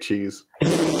it dick cheese?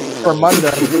 For Monday.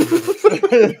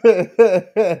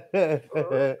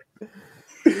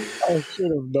 I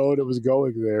should have known it was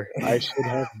going there.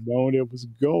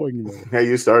 Hey,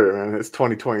 you started, man. It's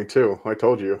 2022. I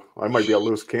told you. I might be a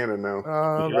loose cannon now.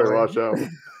 You better watch out.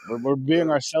 We're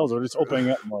being ourselves. We're just opening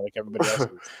up more like everybody else is.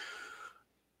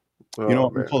 You know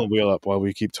what? We'll pull the wheel up while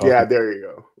we keep talking. Yeah, there you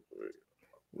go.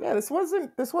 Yeah, this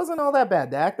wasn't all that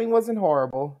bad. The acting wasn't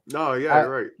horrible. No, yeah, you're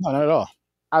right. No, not at all.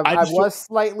 I was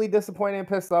slightly disappointed and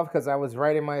pissed off because I was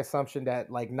right in my assumption that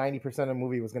like 90% of the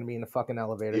movie was going to be in the fucking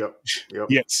elevator. Yep.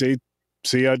 Yeah, see,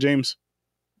 James?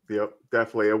 Yep,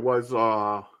 definitely. It was,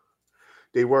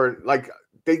 they were like,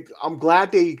 I'm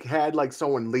glad they had like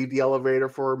someone leave the elevator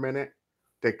for a minute.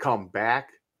 They come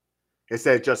back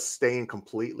instead of just staying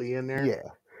completely in there. Yeah.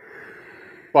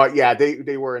 But yeah,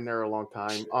 they were in there a long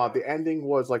time. The ending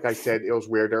was, like I said, it was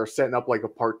weird. They were setting up like a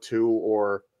part 2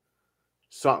 or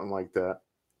something like that.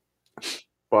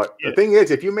 But the thing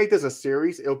is, if you make this a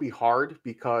series, it'll be hard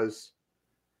because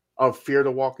of Fear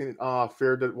the Walking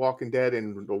Dead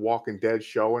and the Walking Dead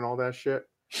show and all that shit.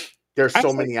 There's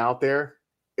so many out there.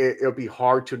 It'll be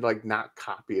hard to like not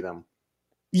copy them.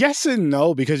 Yes and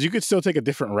no, because you could still take a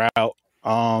different route.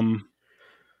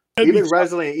 Even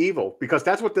Resident Evil, because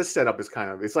that's what this setup is kind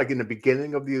of. It's like in the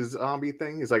beginning of the zombie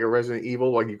thing. It's like a Resident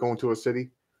Evil, like you go into a city,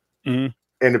 and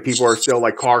the people are still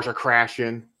like cars are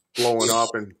crashing, blowing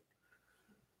up, and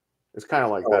it's kind of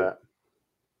like that.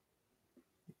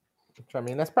 I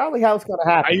mean, that's probably how it's going to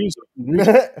happen.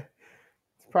 It's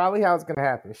probably how it's going to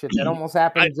happen. Shit, that almost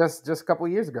happened just a couple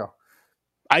of years ago.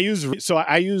 I use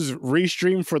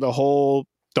Restream for the whole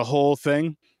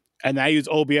thing. And I use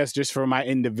OBS just for my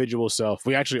individual self.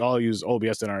 We actually all use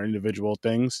OBS in our individual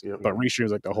things, but Restream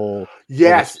is like the whole.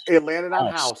 Yes, it landed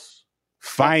on House.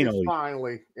 Finally,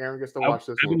 Aaron gets to watch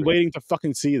this. I've been waiting to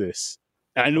fucking see this.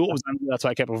 And I knew it was on. That's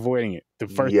why I kept avoiding it. The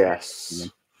first.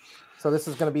 Yes. So this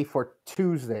is going to be for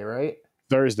Tuesday, right?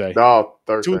 Thursday. No,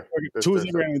 Thursday. Tuesday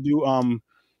we're going to do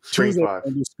Tuesday we're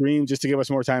gonna do Scream just to give us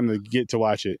more time to get to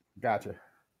watch it. Gotcha.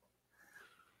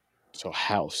 So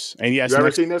House, and yes, you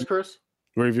ever seen this, Chris?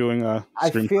 We're reviewing Scream I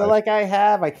feel 5. Like I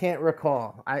have. I can't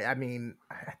recall. I mean,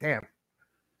 damn.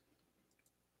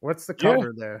 What's the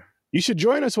cover there? You should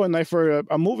join us one night for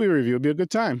a movie review. It'd be a good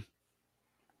time.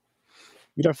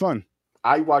 You'd have fun.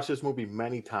 I watched this movie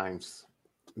many times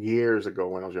years ago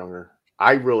when I was younger.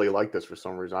 I really like this for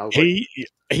some reason. I was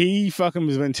he fucking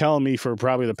has been telling me for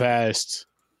probably the past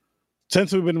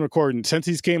since we've been recording, since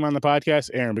he's came on the podcast.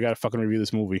 Aaron, we got to fucking review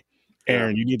this movie.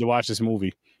 Aaron, you need to watch this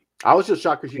movie. I was just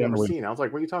shocked because you never seen it. I was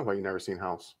like, what are you talking about? You never seen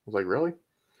House? I was like, really?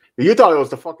 You thought it was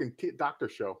the fucking doctor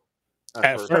show.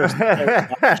 At first.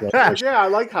 Yeah, I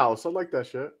like House. I like that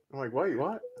shit. I'm like, wait,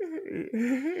 what?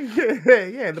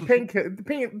 Yeah,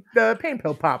 the pain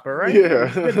pill popper, right? Yeah.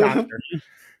 The doctor.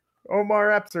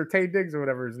 Omar Epps or Tay Diggs or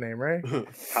whatever his name, right?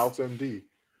 House MD.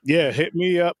 Yeah, hit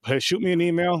me up. Shoot me an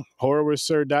email,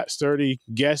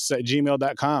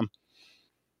 horrorwithsir.sturdyguests@gmail.com.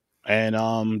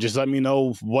 And just let me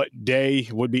know what day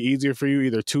would be easier for you,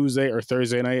 either Tuesday or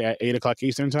Thursday night at 8:00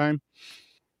 Eastern time,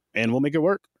 and we'll make it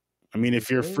work. I mean, if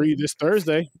you're free this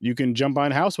Thursday, you can jump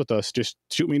on House with us. Just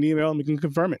shoot me an email and we can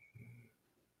confirm it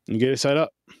and get it set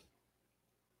up.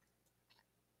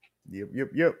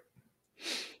 Yep.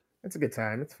 It's a good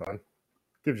time. It's fun.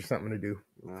 Gives you something to do.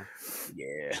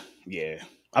 Yeah.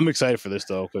 I'm excited for this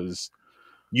though, because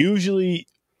usually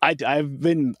I've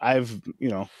been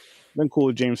cool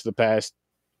with James for the past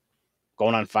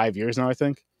going on 5 years now. I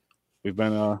think we've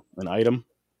been an item.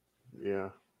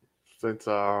 Yeah, since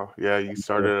you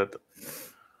started at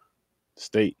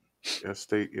State. Yeah,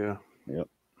 State. Yeah. Yep.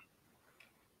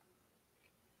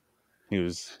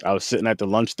 I was sitting at the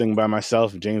lunch thing by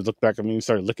myself. James looked back at me and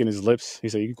started licking his lips. He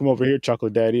said, "You can come over here,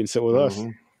 Chocolate Daddy, and sit with us."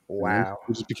 Wow.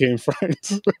 We just became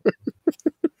friends.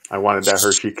 I wanted that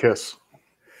Hershey kiss.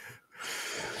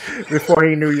 Before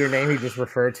he knew your name, he just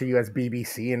referred to you as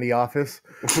BBC in the office.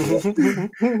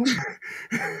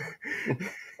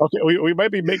 Okay, we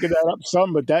might be making that up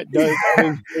some, but that is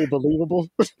very believable.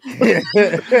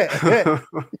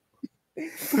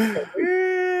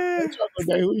 Chocolate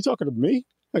Daddy, who are you talking to me?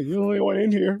 Like, you're the only one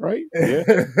in here, right? Yeah.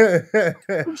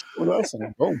 What else?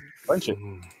 And boom, friendship.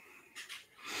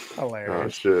 Hilarious. Oh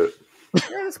shit.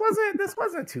 Yeah, this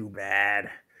wasn't too bad.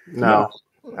 No.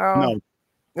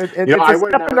 It's a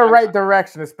step in the right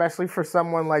direction, especially for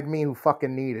someone like me who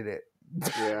fucking needed it.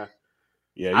 Yeah.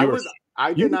 Yeah,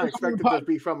 I did not expect it to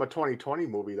be from a 2020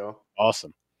 movie though.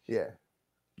 Awesome. Yeah.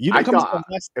 I thought,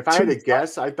 if I had to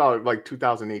guess, I thought like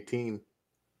 2018,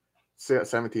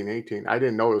 17, 18. I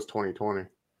didn't know it was 2020.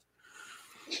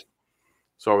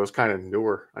 So it was kind of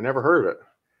newer. I never heard of it.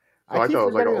 So I keep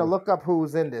forgetting to look up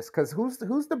who's in this, because who's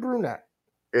the brunette?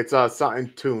 It's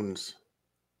something Tunes.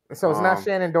 So it's not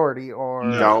Shannon Doherty or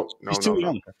no. She's too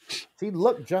young. She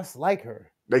looked just like her.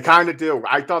 They kind of do.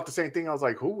 I thought the same thing. I was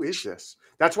like, who is this?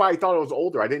 That's why I thought it was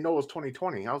older. I didn't know it was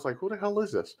 2020. I was like, who the hell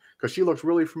is this? Because she looks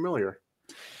really familiar.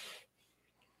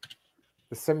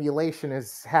 The simulation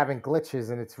is having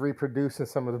glitches and it's reproducing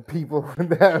some of the people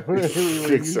that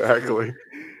exactly.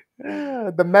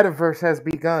 The metaverse has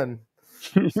begun.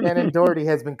 Shannon Doherty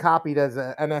has been copied as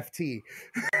an NFT.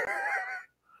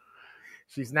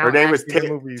 She's now. Her name is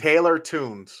Taylor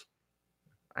Tunes.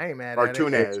 I ain't mad or at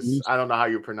Tunes. it. I don't know how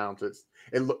you pronounce it.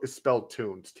 It's spelled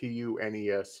Tunes.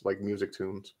 Tunes, like music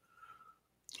tunes.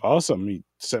 Awesome. He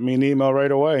sent me an email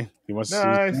right away. He wants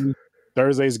to see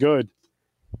Thursday's good.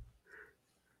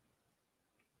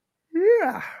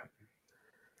 Yeah.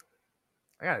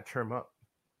 I gotta trim up.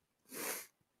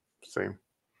 Same.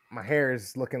 My hair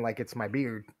is looking like it's my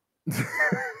beard. I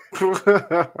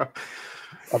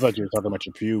thought you were talking about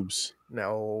your pubes.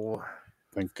 No.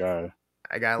 Thank God.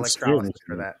 I got electrolysis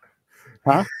for that.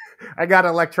 Huh? I got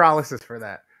electrolysis for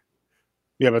that.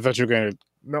 Yeah, but I thought you were going to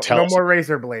no more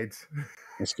razor blades.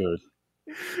 That's good.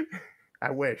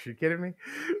 I wish. You kidding me?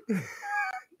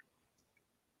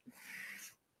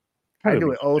 I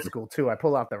do it old school too. I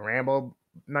pull out the Rambo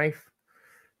knife.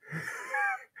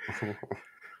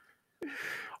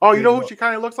 Oh, you know who she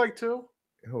kind of looks like too?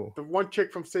 Who? The one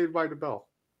chick from Saved by the Bell.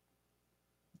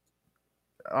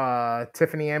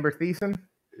 Tiffany Amber Thiessen.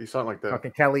 Something like that.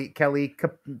 Okay, Kelly.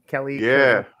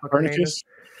 Yeah.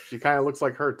 She kind of looks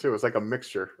like her too. It's like a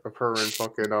mixture of her and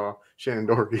fucking Shannon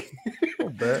Doherty. A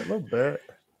little bit.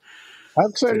 How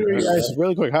excited are you guys?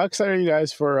 Really quick. How excited are you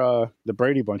guys for the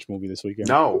Brady Bunch movie this weekend?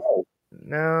 No,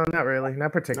 not really.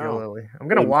 Not particularly. No. I'm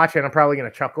gonna watch it. I'm probably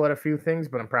gonna chuckle at a few things,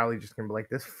 but I'm probably just gonna be like,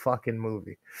 this fucking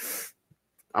movie.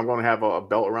 I'm gonna have a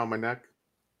belt around my neck.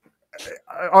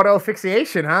 Auto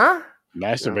asphyxiation, huh?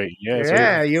 Masturbate,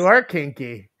 yeah, you are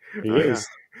kinky. He is.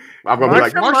 I'm gonna be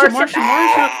like,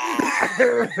 Marsha.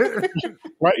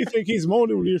 Why do you think he's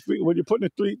moaning when you're putting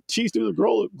the cheese through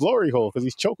the glory hole? Because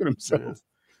he's choking himself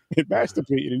and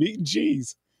masturbating and eating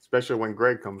cheese. Especially when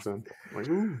Greg comes in. Like,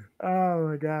 oh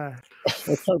my God.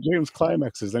 That's how James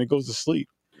climaxes. Then he goes to sleep.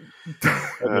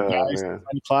 Guys, 9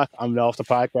 o'clock. I'm off the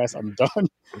podcast. I'm done.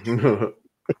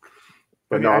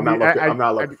 But no, I'm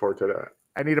not looking forward to that.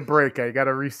 I need a break. I got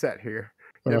to reset here.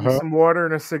 Give me some water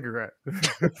and a cigarette.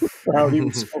 How do you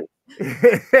smoke?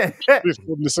 He's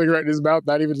putting the cigarette in his mouth,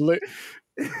 not even lit.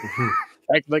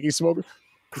 Acting like he's smoking.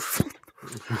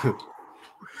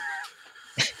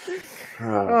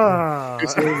 Why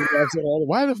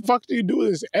the fuck do you do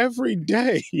this every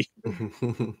day?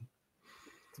 It's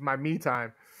my me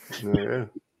time. Yeah.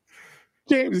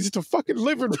 James, it's just a fucking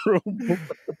living room.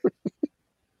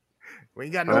 When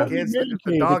you got no kids, if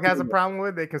the dog has a problem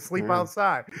with it, they can sleep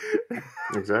outside.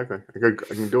 Exactly. I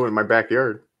can do it in my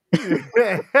backyard.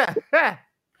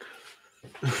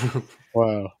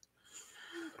 Wow.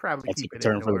 Probably that's keep a it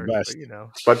turn indoors, for the best. But,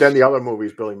 But then the other movie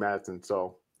is Billy Madison,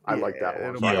 so I like that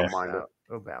one. So I don't mind it.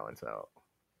 It'll balance out.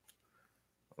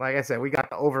 Like I said, we got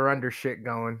the over-under shit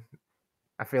going.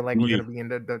 I feel like we're going to be in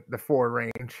the 4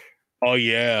 range. Oh,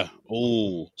 yeah.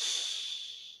 Oh.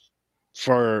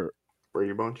 For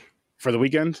Brady Bunch? For the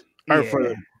weekend? Or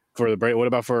for the break? What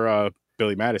about for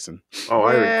Billy Madison?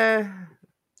 Oh, yeah.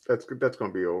 That's going to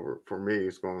be over. For me,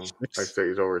 it's going to, I say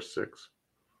he's over 6.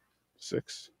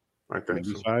 6? I think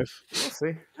maybe so. 5. We'll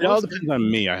see. It all depends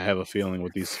on me. I have a feeling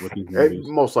with these movies.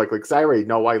 Most likely, because I already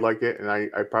know I like it, and I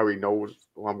probably know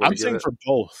I'm going to saying for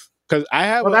both, Because I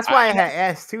have. Well, that's why I had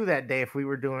asked too that day if we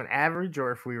were doing average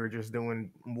or if we were just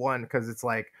doing one. Because it's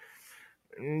like,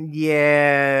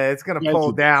 yeah, it's gonna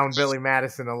pull down Billy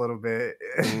Madison a little bit.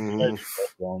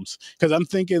 Because I'm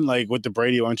thinking like with the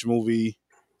Brady Bunch movie,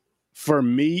 for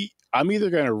me, I'm either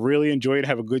gonna really enjoy it,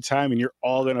 have a good time, and you're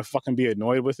all gonna fucking be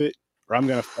annoyed with it,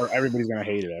 or everybody's gonna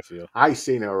hate it. I feel I've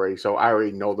seen it already, so I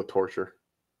already know the torture.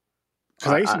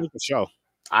 Because I used to like the show.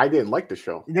 I didn't like the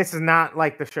show. This is not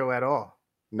like the show at all.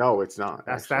 No, it's not.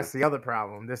 That's the other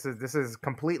problem. This is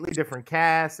completely different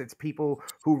cast. It's people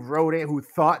who wrote it who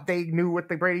thought they knew what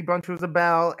the Brady Bunch was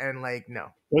about, and like no.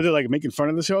 Was it like making fun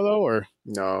of the show though, or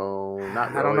no?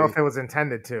 Not really. I don't know if it was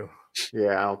intended to.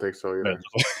 Yeah, I don't think so either.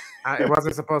 It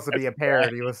wasn't supposed to be a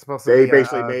parody. It was supposed to be. They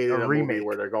basically made it a remake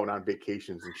where they're going on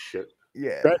vacations and shit.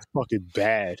 Yeah, that's fucking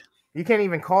bad. You can't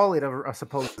even call it a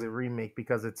supposed remake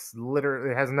because it's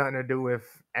literally, it has nothing to do with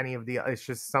any of the. It's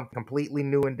just something completely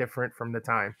new and different from the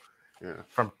time. Yeah,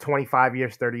 from 25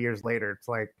 years, 30 years later, it's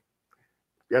like.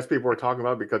 Yes, people are talking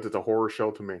about it because it's a horror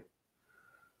show to me.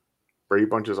 Brady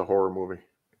Bunch is a horror movie.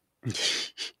 I'm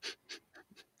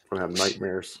gonna have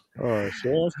nightmares. Oh,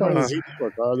 sure. That's part of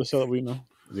the other show that we know.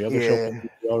 The other show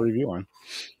we all review on.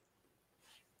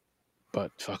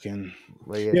 But fucking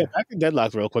back to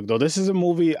Deadlock real quick though. This is a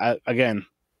movie.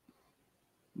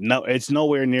 No, it's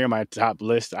nowhere near my top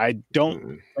list. I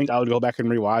don't think I would go back and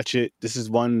rewatch it. This is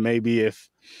one maybe if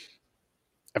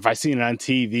I seen it on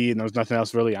TV and there was nothing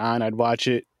else really on, I'd watch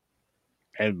it,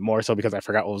 and more so because I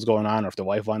forgot what was going on or if the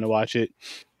wife wanted to watch it.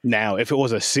 Now, if it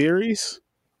was a series,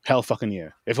 hell fucking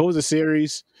yeah. If it was a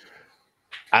series,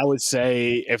 I would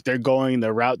say if they're going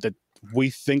the route that we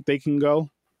think they can go.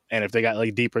 And if they got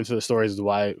like deeper into the stories of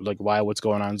why what's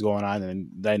going on is going on, and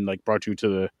then like brought you to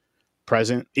the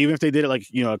present, even if they did it like,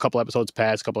 a couple episodes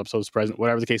past, a couple episodes present,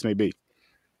 whatever the case may be.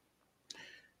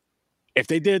 If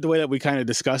they did it the way that we kind of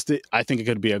discussed it, I think it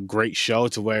could be a great show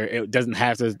to where it doesn't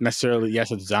have to necessarily,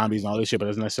 yes, it's zombies and all this shit, but it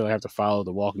doesn't necessarily have to follow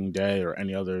The Walking Dead or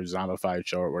any other zombified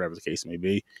show or whatever the case may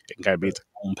be. It can kind of be its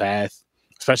own path,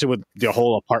 especially with the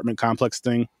whole apartment complex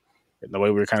thing and the way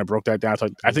we kind of broke that down. So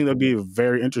I think that'd be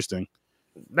very interesting.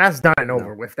 That's done and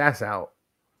over with. That's out.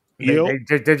 They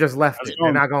just left it.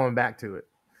 They're not going back to it.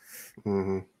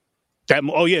 Mm-hmm.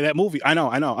 That movie. I know.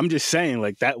 I'm just saying,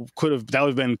 like that would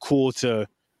have been cool to.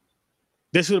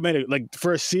 This would have made it like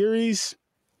for a series.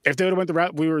 If they would have went the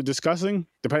route we were discussing,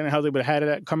 depending on how they would have had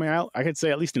it coming out, I could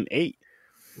say at least an 8.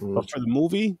 Mm-hmm. But for the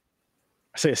movie,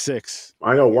 I say a 6.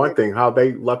 I know one thing: how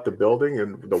they left the building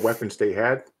and the weapons they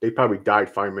had. They probably died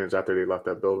 5 minutes after they left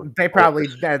that building. They probably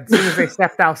as soon as they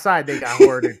stepped outside, they got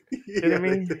hoarded. You know what I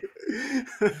mean?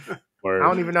 I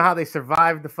don't even know how they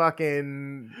survived the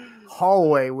fucking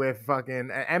hallway with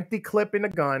fucking an empty clip in a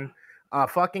gun, a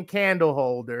fucking candle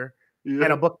holder, and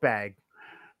a book bag.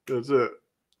 That's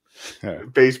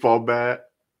it. Baseball bat.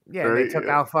 Yeah, right? They took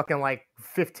out fucking like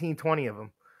 15, 20 of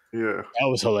them. Yeah, that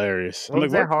was hilarious. What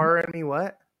was that horror in me?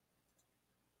 What?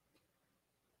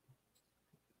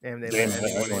 Damn,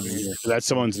 that's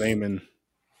someone's name in.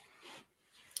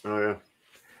 Oh yeah,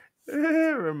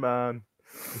 Ramen.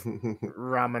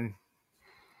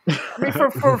 I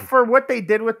mean, for what they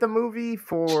did with the movie,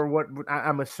 for what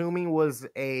I'm assuming was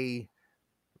a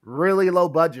really low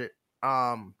budget,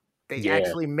 they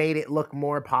actually made it look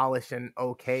more polished and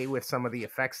okay with some of the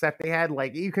effects that they had.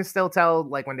 Like you can still tell,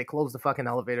 like when they closed the fucking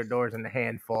elevator doors and the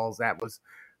hand falls, that was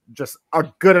just a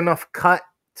good enough cut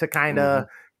to kind of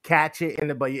catch it in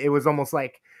the. But it was almost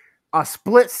like a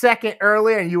split second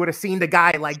earlier, and you would have seen the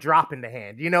guy like dropping the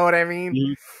hand. You know what I mean?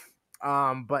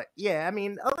 Mm-hmm. But yeah, I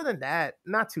mean, other than that,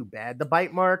 not too bad. The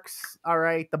bite marks, all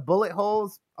right. The bullet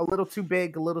holes, a little too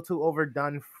big, a little too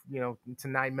overdone, to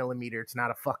 9mm. It's not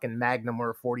a fucking Magnum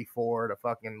or a 44 to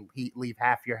fucking leave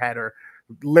half your head or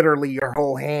literally your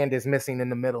whole hand is missing in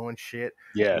the middle and shit.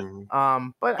 Yeah.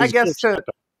 But I guess to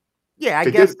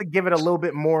give it a little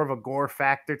bit more of a gore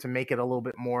factor, to make it a little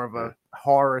bit more of a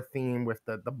horror theme with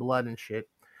the blood and shit.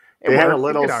 They had a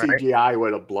little CGI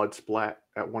with a blood splat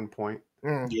at one point.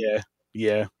 Yeah.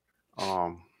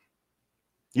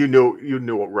 You knew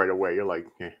it right away. You're like,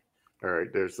 all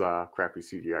right, there's crappy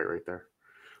CGI right there.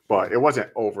 But it wasn't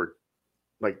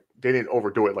they didn't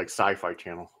overdo it like Sci-Fi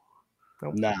Channel.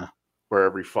 Nah. Where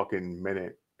every fucking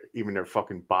minute, even their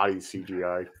fucking bodies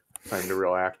CGI, not even the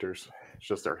real actors. It's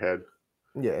just their head.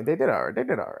 Yeah, they did all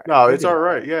right. No, it's all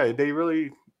right. Yeah,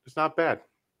 it's not bad.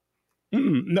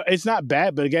 No, it's not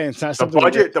bad, but again, it's not something.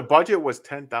 The budget was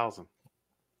 $10,000.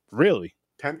 Really?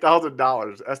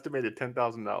 $10,000, estimated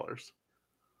 $10,000.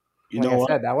 You know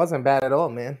what? I said, that wasn't bad at all,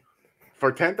 man.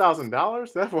 For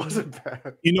 $10,000, that wasn't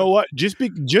bad. You know what? Just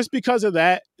because of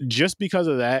that,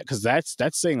 because that's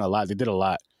saying a lot. They did a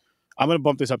lot. I'm gonna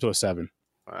bump this up to a 7.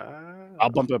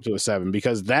 I'll bump it up to a 7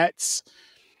 because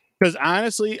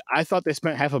honestly, I thought they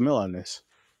spent $500,000 on this.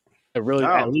 Really,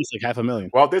 at least like $500,000.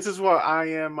 Well, this is what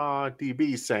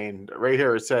IMDb saying right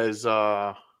here. It says,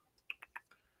 I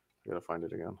gotta find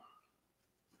it again.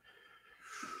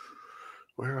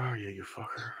 Where are you, you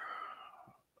fucker?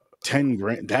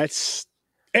 $10,000. That's.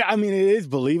 I mean, it is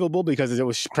believable because it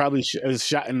was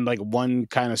shot in like one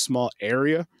kind of small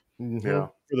area. Yeah.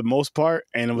 For the most part,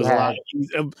 and it was a lot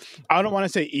of I don't want to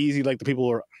say easy, like the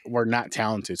people were not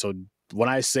talented. So when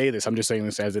I say this, I'm just saying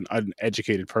this as an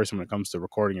uneducated person when it comes to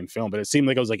recording and film. But it seemed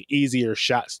like it was like easier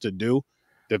shots to do.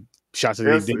 The shots that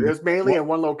they did. It was mainly in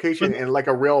one location in like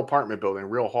a real apartment building,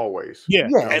 real hallways. Yeah.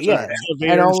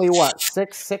 And only what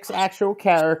six actual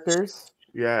characters.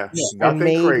 Yeah, and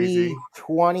maybe crazy.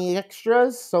 20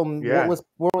 extras. So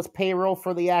what was payroll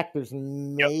for the actors?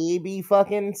 Maybe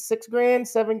fucking $6,000,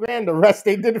 $7,000. The rest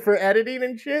they did for editing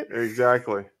and shit.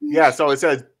 Exactly. Yeah. So it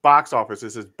says box office.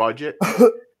 It says budget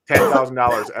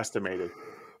 $10,000 estimated.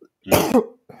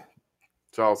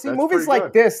 So see, movies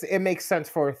like this, it makes sense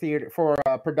for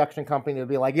a production company to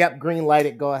be like, "Yep, green light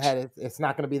it, go ahead. It's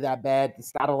not going to be that bad.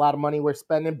 It's not a lot of money we're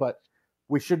spending, but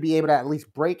we should be able to at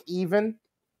least break even."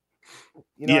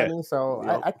 You know what I mean?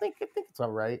 So I think it's all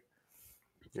right.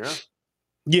 Yeah.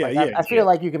 Yeah, I feel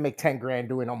like you can make $10,000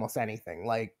 doing almost anything.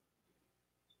 Like,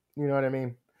 you know what I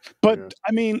mean? But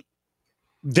I mean,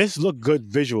 this looked good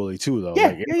visually too, though.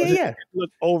 Yeah, It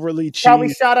looked overly cheap.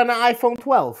 Probably shot on an iPhone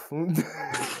 12.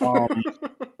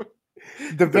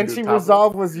 DaVinci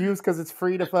Resolve was used because it's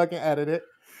free to fucking edit it.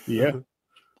 Yeah.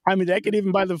 I mean, they could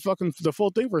even buy the full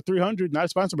thing for $300. Not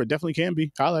sponsored, but definitely can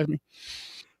be. Holla at me.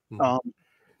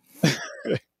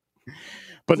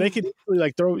 But they could easily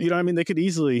like throw, you know what I mean? They could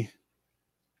easily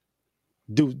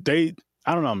I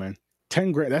don't know, man.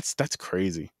 $10,000, that's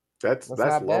crazy. That's low.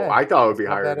 Bad. I thought it would be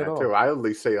higher than that too. I at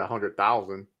least say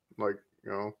 100,000. Like,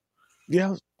 you know.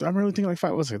 Yeah, I'm really thinking like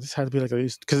 $5. Was like this had to be like at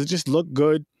least because it just looked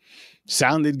good,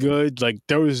 sounded good. Like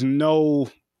there was no,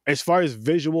 as far as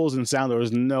visuals and sound, there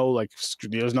was no like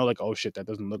oh shit, that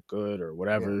doesn't look good or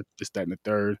whatever. This, that, and the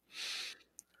third.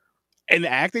 And the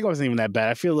acting wasn't even that bad.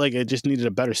 I feel like it just needed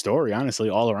a better story, honestly,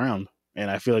 all around. And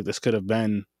I feel like this could have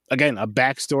been, again, a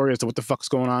backstory as to what the fuck's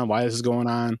going on, why this is going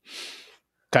on,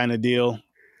 kind of deal.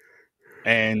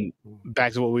 And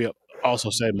back to what we also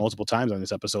said multiple times on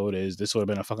this episode is this would have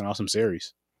been a fucking awesome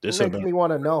series. This makes me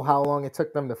want to know how long it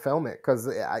took them to film it. Because,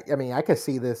 I mean, I could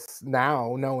see this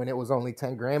now knowing it was only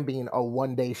 $10,000 being a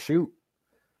one-day shoot.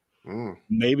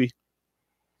 Maybe.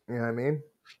 You know what I mean?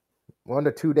 1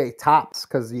 to 2 day tops,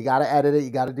 because you got to edit it,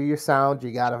 you got to do your sound,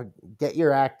 you got to get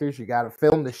your actors, you got to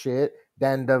film the shit.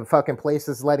 Then the fucking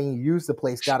places letting you use the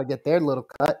place got to get their little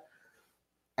cut,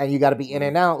 and you got to be in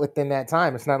and out within that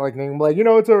time. It's not like they're like,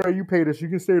 it's all right, you paid us, you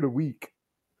can stay a week.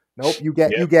 Nope, you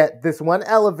get this one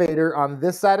elevator on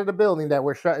this side of the building that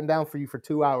we're shutting down for you for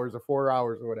 2 hours or 4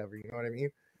 hours or whatever. You know what I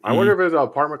mean? I wonder if it's an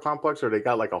apartment complex or they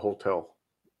got like a hotel.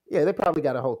 Yeah, they probably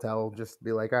got a hotel. Just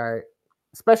be like, all right.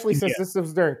 Especially since this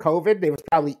was during COVID, it was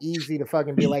probably easy to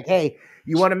fucking be like, hey,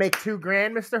 you want to make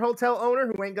 $2,000, Mr. Hotel Owner,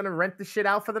 who ain't going to rent the shit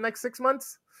out for the next 6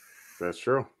 months? That's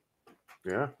true.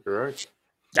 Yeah, you're right.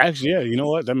 Actually, yeah, you know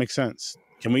what? That makes sense.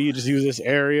 Can we just use this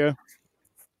area?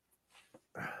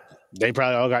 They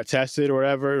probably all got tested or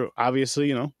whatever.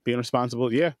 Obviously, being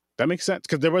responsible. Yeah, that makes sense.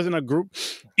 Because there wasn't a group.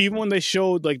 Even when they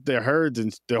showed like the herds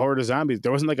and the horde of zombies,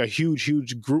 there wasn't like a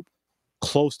huge group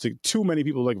close to too many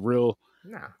people, like real.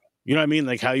 Nah. You know what I mean?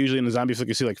 Like how usually in the zombie flick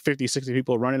you see like 50, 60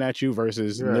 people running at you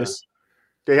versus this.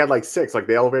 They had like 6. Like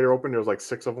the elevator opened, there was like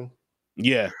 6 of them.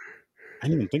 Yeah. I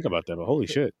didn't even think about that, but holy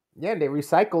shit. Yeah, they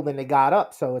recycled and they got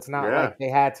up. So it's not like they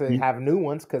had to have new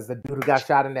ones because the dude who got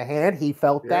shot in the hand, he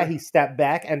felt that. He stepped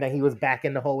back and then he was back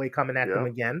in the hallway coming at them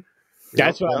again.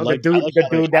 That's what I like. The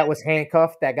dude that was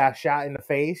handcuffed that got shot in the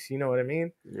face. You know what I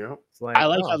mean? Yeah. Like, I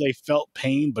like how they felt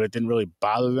pain, but it didn't really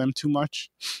bother them too much.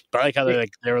 But I like how they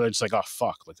were just like, oh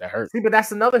fuck, like that hurt. See, but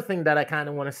that's another thing that I kind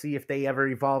of want to see if they ever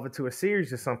evolve into a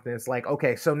series or something. It's like,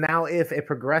 okay, so now if it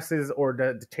progresses or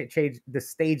the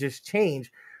stages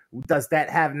change, does that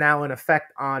have now an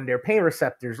effect on their pain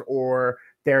receptors or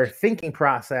their thinking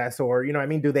process, or you know what I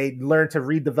mean? Do they learn to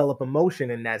redevelop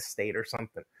emotion in that state or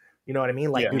something? You know what I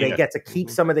mean? Like, do they get to keep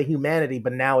some of the humanity,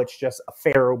 but now it's just a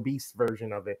pharaoh beast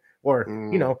version of it, or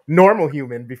normal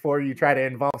human before you try to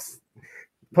involve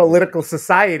political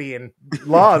society and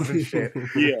laws and shit.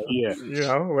 Yeah.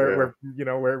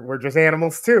 We're just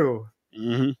animals too.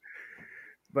 Mm-hmm.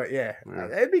 But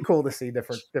it'd be cool to see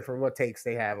different what takes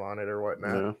they have on it or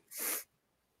whatnot.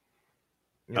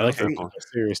 Yeah. I like a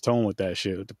serious tone with that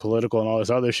shit, with the political and all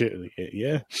this other shit.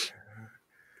 Yeah.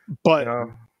 But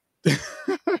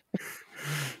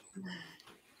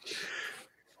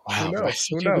Wow, Who but I knows?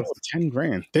 still Who can't get knows? over 10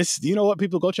 grand. This, you know what?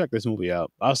 People go check this movie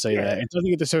out. I'll say Yeah. that. It doesn't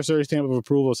get the certified stamp of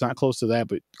approval. It's not close to that,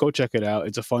 but go check it out.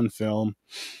 It's a fun film.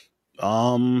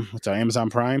 What's on Amazon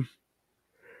Prime?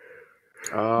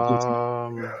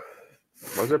 Was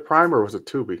it Prime or was it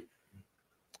Tubi?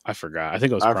 I forgot. I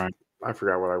think it was Prime. I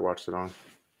forgot what I watched it on.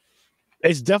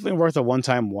 It's definitely worth a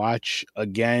one-time watch.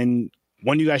 Again,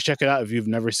 when you guys check it out, if you've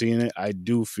never seen it, I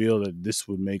do feel that this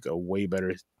would make a way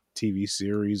better TV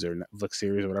series or Netflix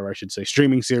series or whatever I should say,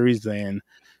 streaming series than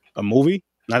a movie.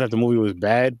 Not that the movie was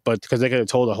bad, but because they could have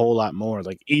told a whole lot more.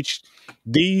 Like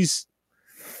these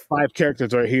 5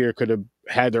 characters right here could have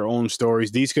had their own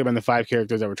stories. These could have been the 5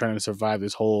 characters that were trying to survive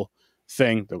this whole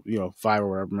thing. 5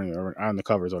 or whatever on the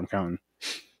covers. I'm counting.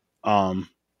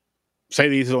 Say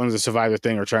these are the ones that survive the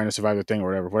thing or trying to survive the thing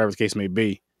or whatever the case may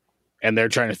be. And they're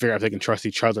trying to figure out if they can trust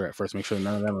each other at first, make sure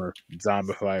none of them are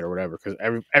zombified or whatever. Because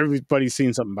everybody's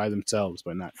seen something by themselves,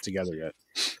 but not together yet.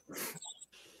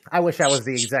 I wish I was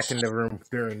the exec in the room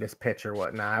during this pitch or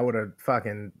whatnot. I would have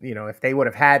fucking, if they would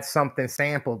have had something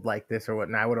sampled like this or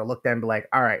whatnot, I would have looked at them and be like,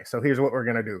 all right, so here's what we're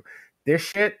going to do. This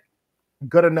shit,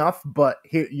 good enough, but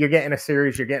here, you're getting a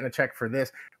series, you're getting a check for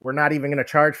this. We're not even going to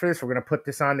charge for this. We're going to put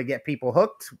this on to get people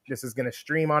hooked. This is going to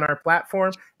stream on our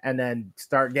platform and then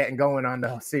start getting going on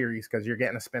the series because you're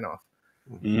getting a spinoff.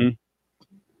 Mm-hmm.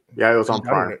 Yeah, it was on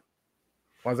Prime.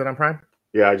 Was it on Prime?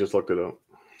 Yeah, I just looked it up.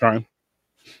 Prime.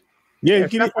 Yeah,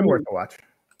 it's definitely worth to watch.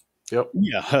 Yep.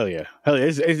 Yeah, hell yeah.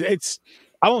 It's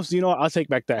I won't. I'll take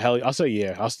back that hell. I'll say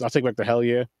yeah. I'll take back the hell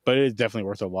yeah. But it is definitely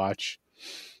worth a watch.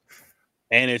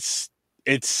 And it's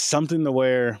something to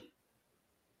where,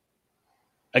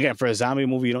 again, for a zombie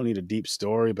movie, you don't need a deep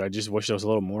story. But I just wish there was a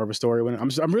little more of a story. When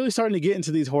I'm really starting to get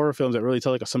into these horror films that really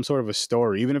tell like some sort of a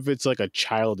story, even if it's like a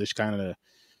childish kind of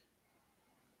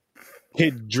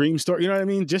kid dream story. You know what I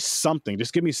mean? Just something.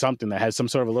 Just give me something that has some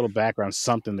sort of a little background,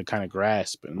 something to kind of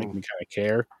grasp and make me kind of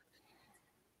care.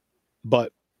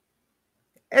 But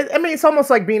I mean, it's almost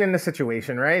like being in the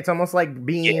situation, right? It's almost like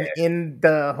being in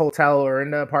the hotel or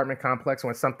in the apartment complex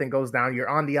when something goes down. You're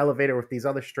on the elevator with these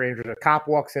other strangers. A cop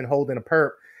walks in holding a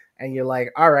perp, and you're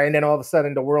like, all right. And then all of a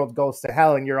sudden, the world goes to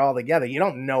hell, and you're all together. You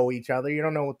don't know each other. You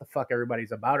don't know what the fuck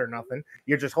everybody's about or nothing.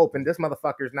 You're just hoping this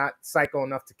motherfucker's not psycho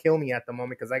enough to kill me at the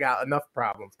moment because I got enough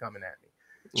problems coming at me.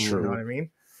 True. You know what I mean?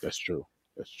 That's true.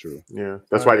 That's true. Yeah,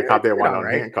 that's why the cop didn't want to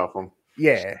handcuff him.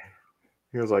 Yeah.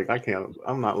 He was like,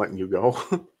 I'm not letting you go.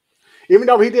 Even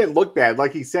though he didn't look bad,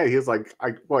 like he said, he was like,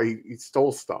 he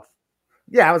stole stuff.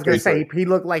 Yeah, I was going to say, he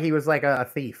looked like he was like a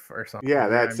thief or something. Yeah,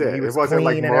 that's it. It wasn't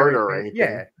like murder or anything.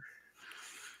 Yeah.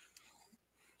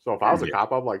 So if I was a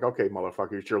cop, I'm like, okay,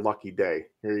 motherfucker, it's your lucky day.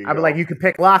 Here you go. I'd be like, you could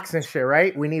pick locks and shit,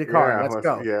 right? We need a car. Let's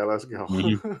go. Yeah, let's go.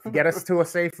 Mm-hmm. Get us to a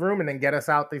safe room and then get us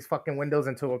out these fucking windows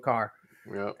into a car.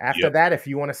 Yep. After that, if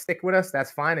you want to stick with us,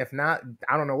 that's fine. If not,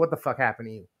 I don't know what the fuck happened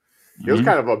to you. He was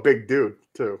kind of a big dude,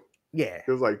 too. Yeah.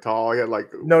 He was like tall. He had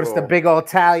like... Notice the big old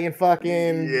Italian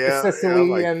fucking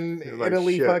Sicily and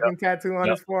Italy fucking tattoo on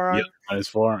his forearm. Yep. On his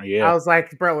forearm, yeah. I was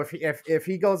like, bro, if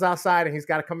he goes outside and he's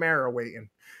got a Camaro waiting,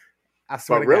 I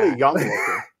swear but to really God. young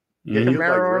looking. Yeah, Camaro like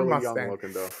or really Mustang. Young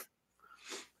Looking, though.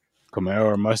 Camaro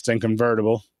or Mustang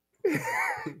convertible.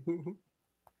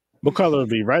 What color would it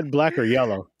be? Red, black, or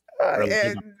yellow?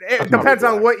 It depends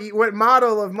on what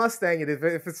model of Mustang it is.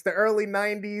 If it's the early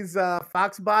 90s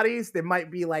Fox bodies, they might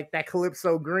be like that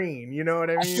Calypso green. You know what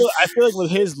I mean? I feel like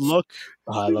with his look...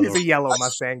 he's a yellow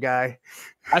Mustang guy.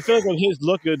 I feel like with his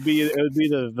look, it would be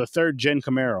the third gen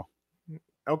Camaro.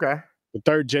 Okay. The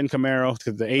third gen Camaro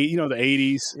to the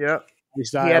 80s. Yep.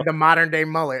 Style. He had the modern day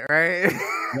mullet, right?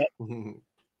 Yep.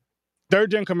 Third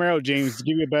gen Camaro, James, to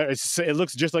give you a better, it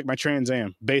looks just like my Trans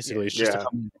Am. Basically, it's just a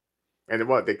Camaro. And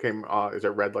what they came? Is it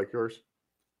red like yours?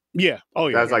 Yeah. Oh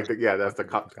yeah. That's that's the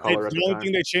color. The only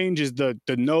thing that changes the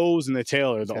nose and the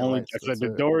tail are the only. Like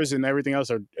the doors and everything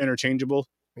else are interchangeable.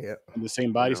 Yeah. The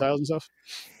same body styles and stuff.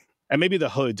 And maybe the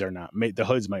hoods are not. The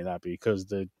hoods might not be because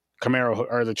the Camaro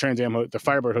or the Trans Am hood, the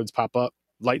Firebird hoods pop up.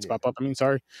 Lights pop up.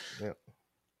 Sorry. Yeah.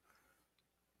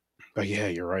 But yeah,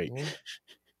 you're right.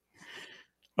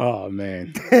 Oh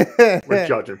man. We're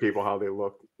judging people how they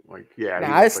look. Like,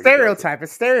 it's stereotype.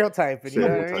 It's stereotyping. You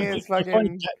know what I mean? It's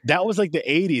fucking... That was like the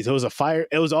 80s.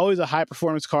 It was always a high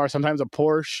performance car, sometimes a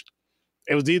Porsche.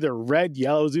 It was either red,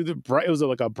 yellow, it was either bright, it was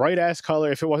like a bright ass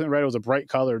color. If it wasn't red, it was a bright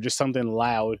color, just something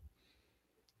loud.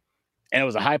 And it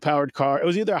was a high powered car. It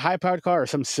was either a high powered car or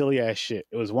some silly ass shit.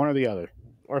 It was one or the other.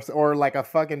 Or like a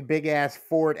fucking big ass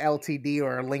Ford LTD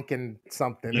or a Lincoln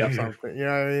something or something. You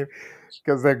know what I mean?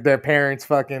 Because their parents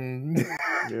fucking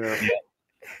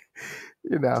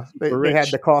You know, they had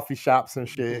the coffee shops and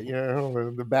shit. You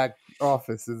know, the back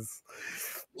offices.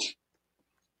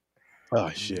 Oh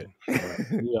shit!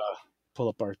 We pull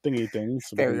up our thingy things.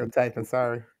 Stereotyping.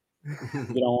 Sorry.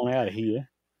 Get on out of here.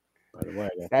 By the way,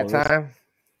 that time.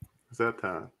 It's that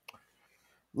time.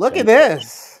 Look at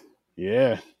this.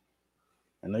 Yeah.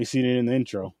 And they seen it in the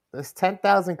intro. There's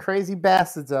 10,000 crazy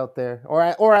bastards out there,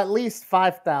 or at least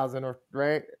 5,000, or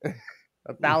right,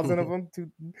 1,000 of them.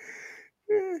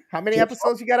 How many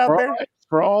episodes you got out there?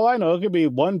 For all I know, it could be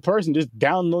one person just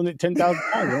downloading it 10,000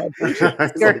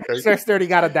 times. Sir Sturdy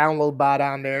got a download bot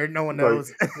on there. No one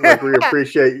knows. Like we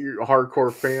appreciate you, a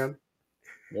hardcore fan.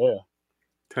 Yeah.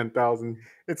 10,000.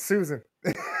 It's Susan.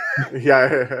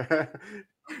 Yeah.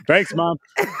 Thanks, Mom.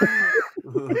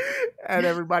 And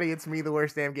everybody, it's me, the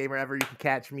worst damn gamer ever. You can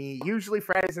catch me usually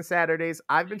Fridays and Saturdays.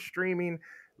 I've been streaming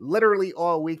literally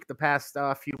all week the past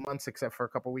few months, except for a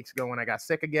couple weeks ago when I got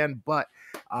sick again. But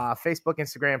Facebook,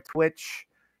 Instagram, Twitch,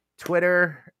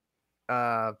 Twitter.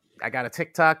 I got a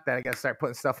TikTok that I got to start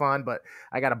putting stuff on, but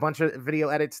I got a bunch of video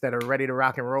edits that are ready to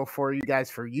rock and roll for you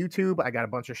guys for YouTube. I got a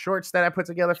bunch of shorts that I put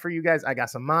together for you guys. I got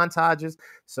some montages.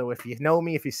 So if you know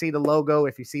me, if you see the logo,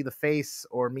 if you see the face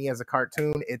or me as a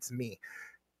cartoon, it's me.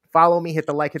 Follow me, hit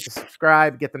the like, hit the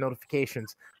subscribe, get the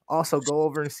notifications. Also, go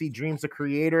over and see Dreams the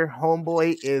Creator.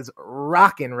 Homeboy is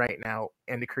rocking right now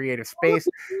in the creative space.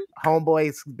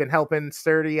 Homeboy's been helping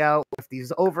Sturdy out with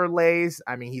these overlays.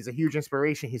 I mean, he's a huge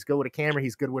inspiration. He's good with a camera.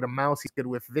 He's good with a mouse. He's good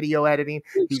with video editing.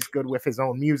 He's good with his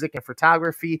own music and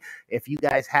photography. If you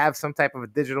guys have some type of a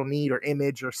digital need or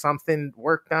image or something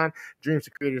worked on, Dreams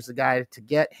the Creator is the guy to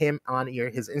get him on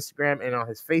his Instagram and on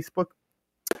his Facebook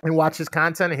and watch his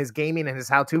content and his gaming and his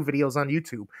how-to videos on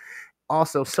YouTube.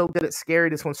 Also, So Good at Scary.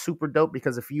 This one's super dope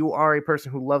because if you are a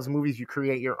person who loves movies, you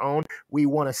create your own. We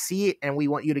want to see it, and we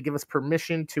want you to give us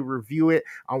permission to review it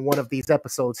on one of these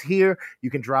episodes here. You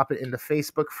can drop it into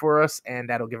Facebook for us, and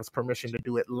that'll give us permission to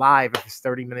do it live if it's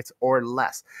 30 minutes or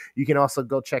less. You can also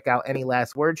go check out Any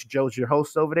Last Words. Joe's your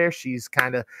host over there. She's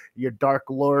kind of your dark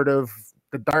lord of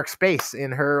the dark space in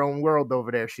her own world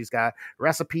over there. She's got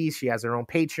recipes. She has her own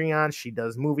Patreon. She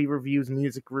does movie reviews,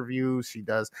 music reviews. She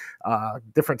does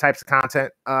different types of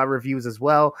content reviews as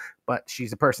well. But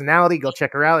she's a personality. Go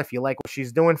check her out. If you like what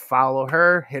she's doing, follow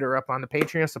her. Hit her up on the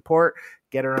Patreon support.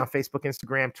 Get her on Facebook,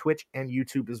 Instagram, Twitch, and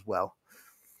YouTube as well.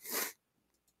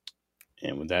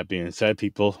 And with that being said,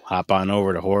 people, hop on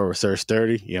over to Horror with Sir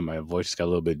Sturdy. Yeah, my voice just got a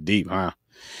little bit deep, huh?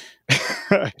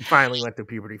 Finally went through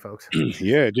puberty, folks.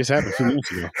 Yeah, it just happened 2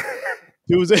 minutes ago.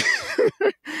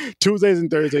 Tuesdays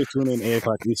and Thursdays, tune in 8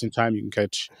 o'clock Eastern Time. You can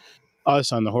catch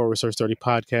us on the Horror with Sir Sturdy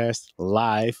podcast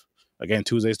live. Again,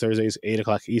 Tuesdays, Thursdays, 8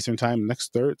 o'clock Eastern Time.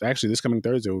 This coming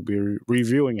Thursday, we'll be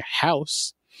reviewing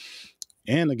House.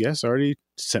 And the guest already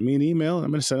sent me an email.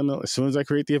 I'm going to send them as soon as I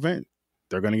create the event.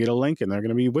 They're going to get a link, and they're going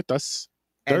to be with us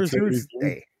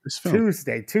Thursday.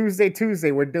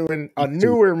 Tuesday, we're doing a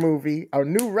newer movie, a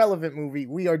new relevant movie.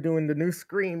 We are doing the new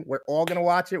Scream. We're all going to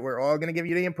watch it. We're all going to give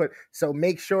you the input. So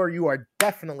make sure you are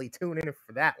definitely tuning in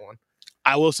for that one.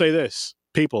 I will say this,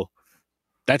 people,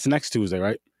 that's next Tuesday,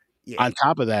 right? Yeah. On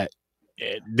top of that,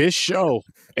 this show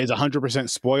is 100%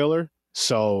 spoiler.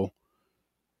 So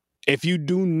if you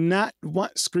do not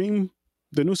want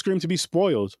the new Scream to be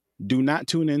spoiled, do not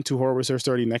tune in to Horror with Sir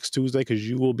Sturdy next Tuesday because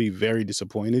you will be very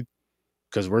disappointed.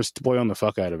 Because we're spoiling the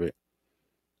fuck out of it.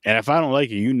 And if I don't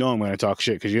like it, you know I'm going to talk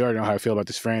shit because you already know how I feel about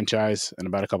this franchise and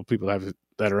about a couple people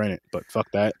that are in it. But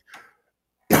fuck that.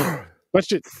 But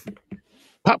shit,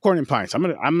 popcorn and pints. I'm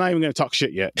not even going to talk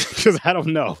shit yet because I don't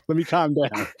know. Let me calm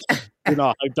down. You're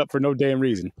not hyped up for no damn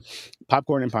reason.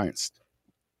 Popcorn and pints.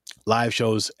 Live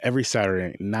shows every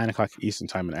Saturday, 9 o'clock Eastern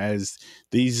Time. And as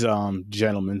these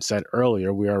gentlemen said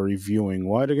earlier, we are reviewing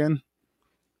what again?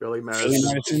 Billy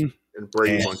Madison. And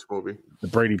Brady Bunch movie. The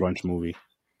Brady Bunch movie.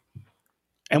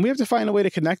 And we have to find a way to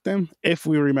connect them if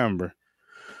we remember.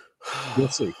 We'll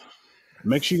see.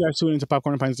 Make sure you guys tune into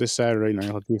Popcorn and Pints this Saturday, 9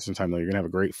 o'clock Eastern Time. You're going to have a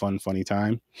great, fun, funny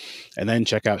time. And then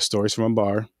check out Stories from a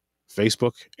Bar,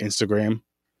 Facebook, Instagram,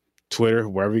 Twitter,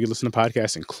 wherever you can listen to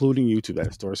podcasts, including YouTube.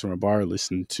 That's Stories from a Bar.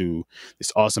 Listen to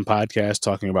this awesome podcast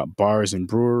talking about bars and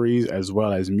breweries as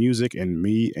well as music. And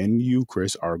me and you,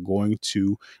 Chris, are going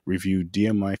to review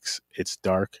DMX It's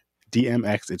Dark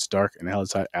and Hell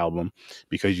It's Hot album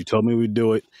because you told me we'd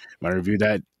do it. I'm going to review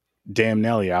that damn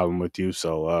Nelly album with you.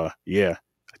 So, yeah,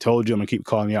 I told you I'm going to keep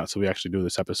calling you out so we actually do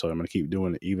this episode. I'm going to keep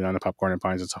doing it. Even on the Popcorn and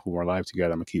Pines and stuff when we're live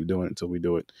together, I'm going to keep doing it until we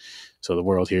do it. So the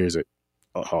world hears it.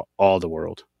 All the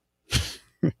world.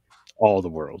 All the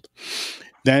world.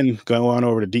 Then go on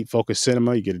over to Deep Focus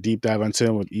Cinema. You get a deep dive on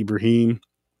cinema with Ibrahim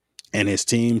and his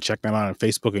team. Check them out on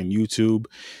Facebook and YouTube.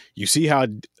 You see how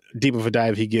deep of a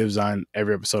dive he gives on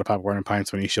every episode of Popcorn and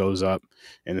Pints when he shows up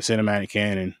in the cinematic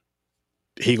canon.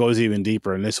 He goes even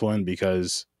deeper in this one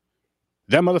because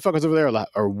them motherfuckers over there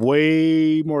are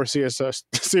way more serious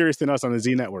than us on the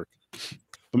Z Network.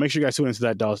 But make sure you guys tune into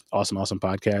that awesome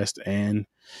podcast. And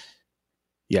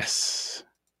yes,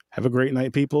 have a great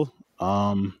night, people.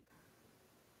 Only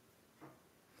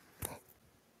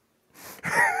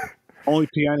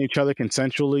pee on each other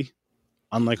consensually,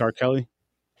 unlike R. Kelly.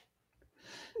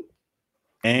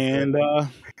 And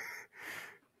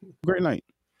great night.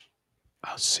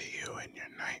 I'll see you in your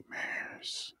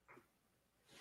nightmares.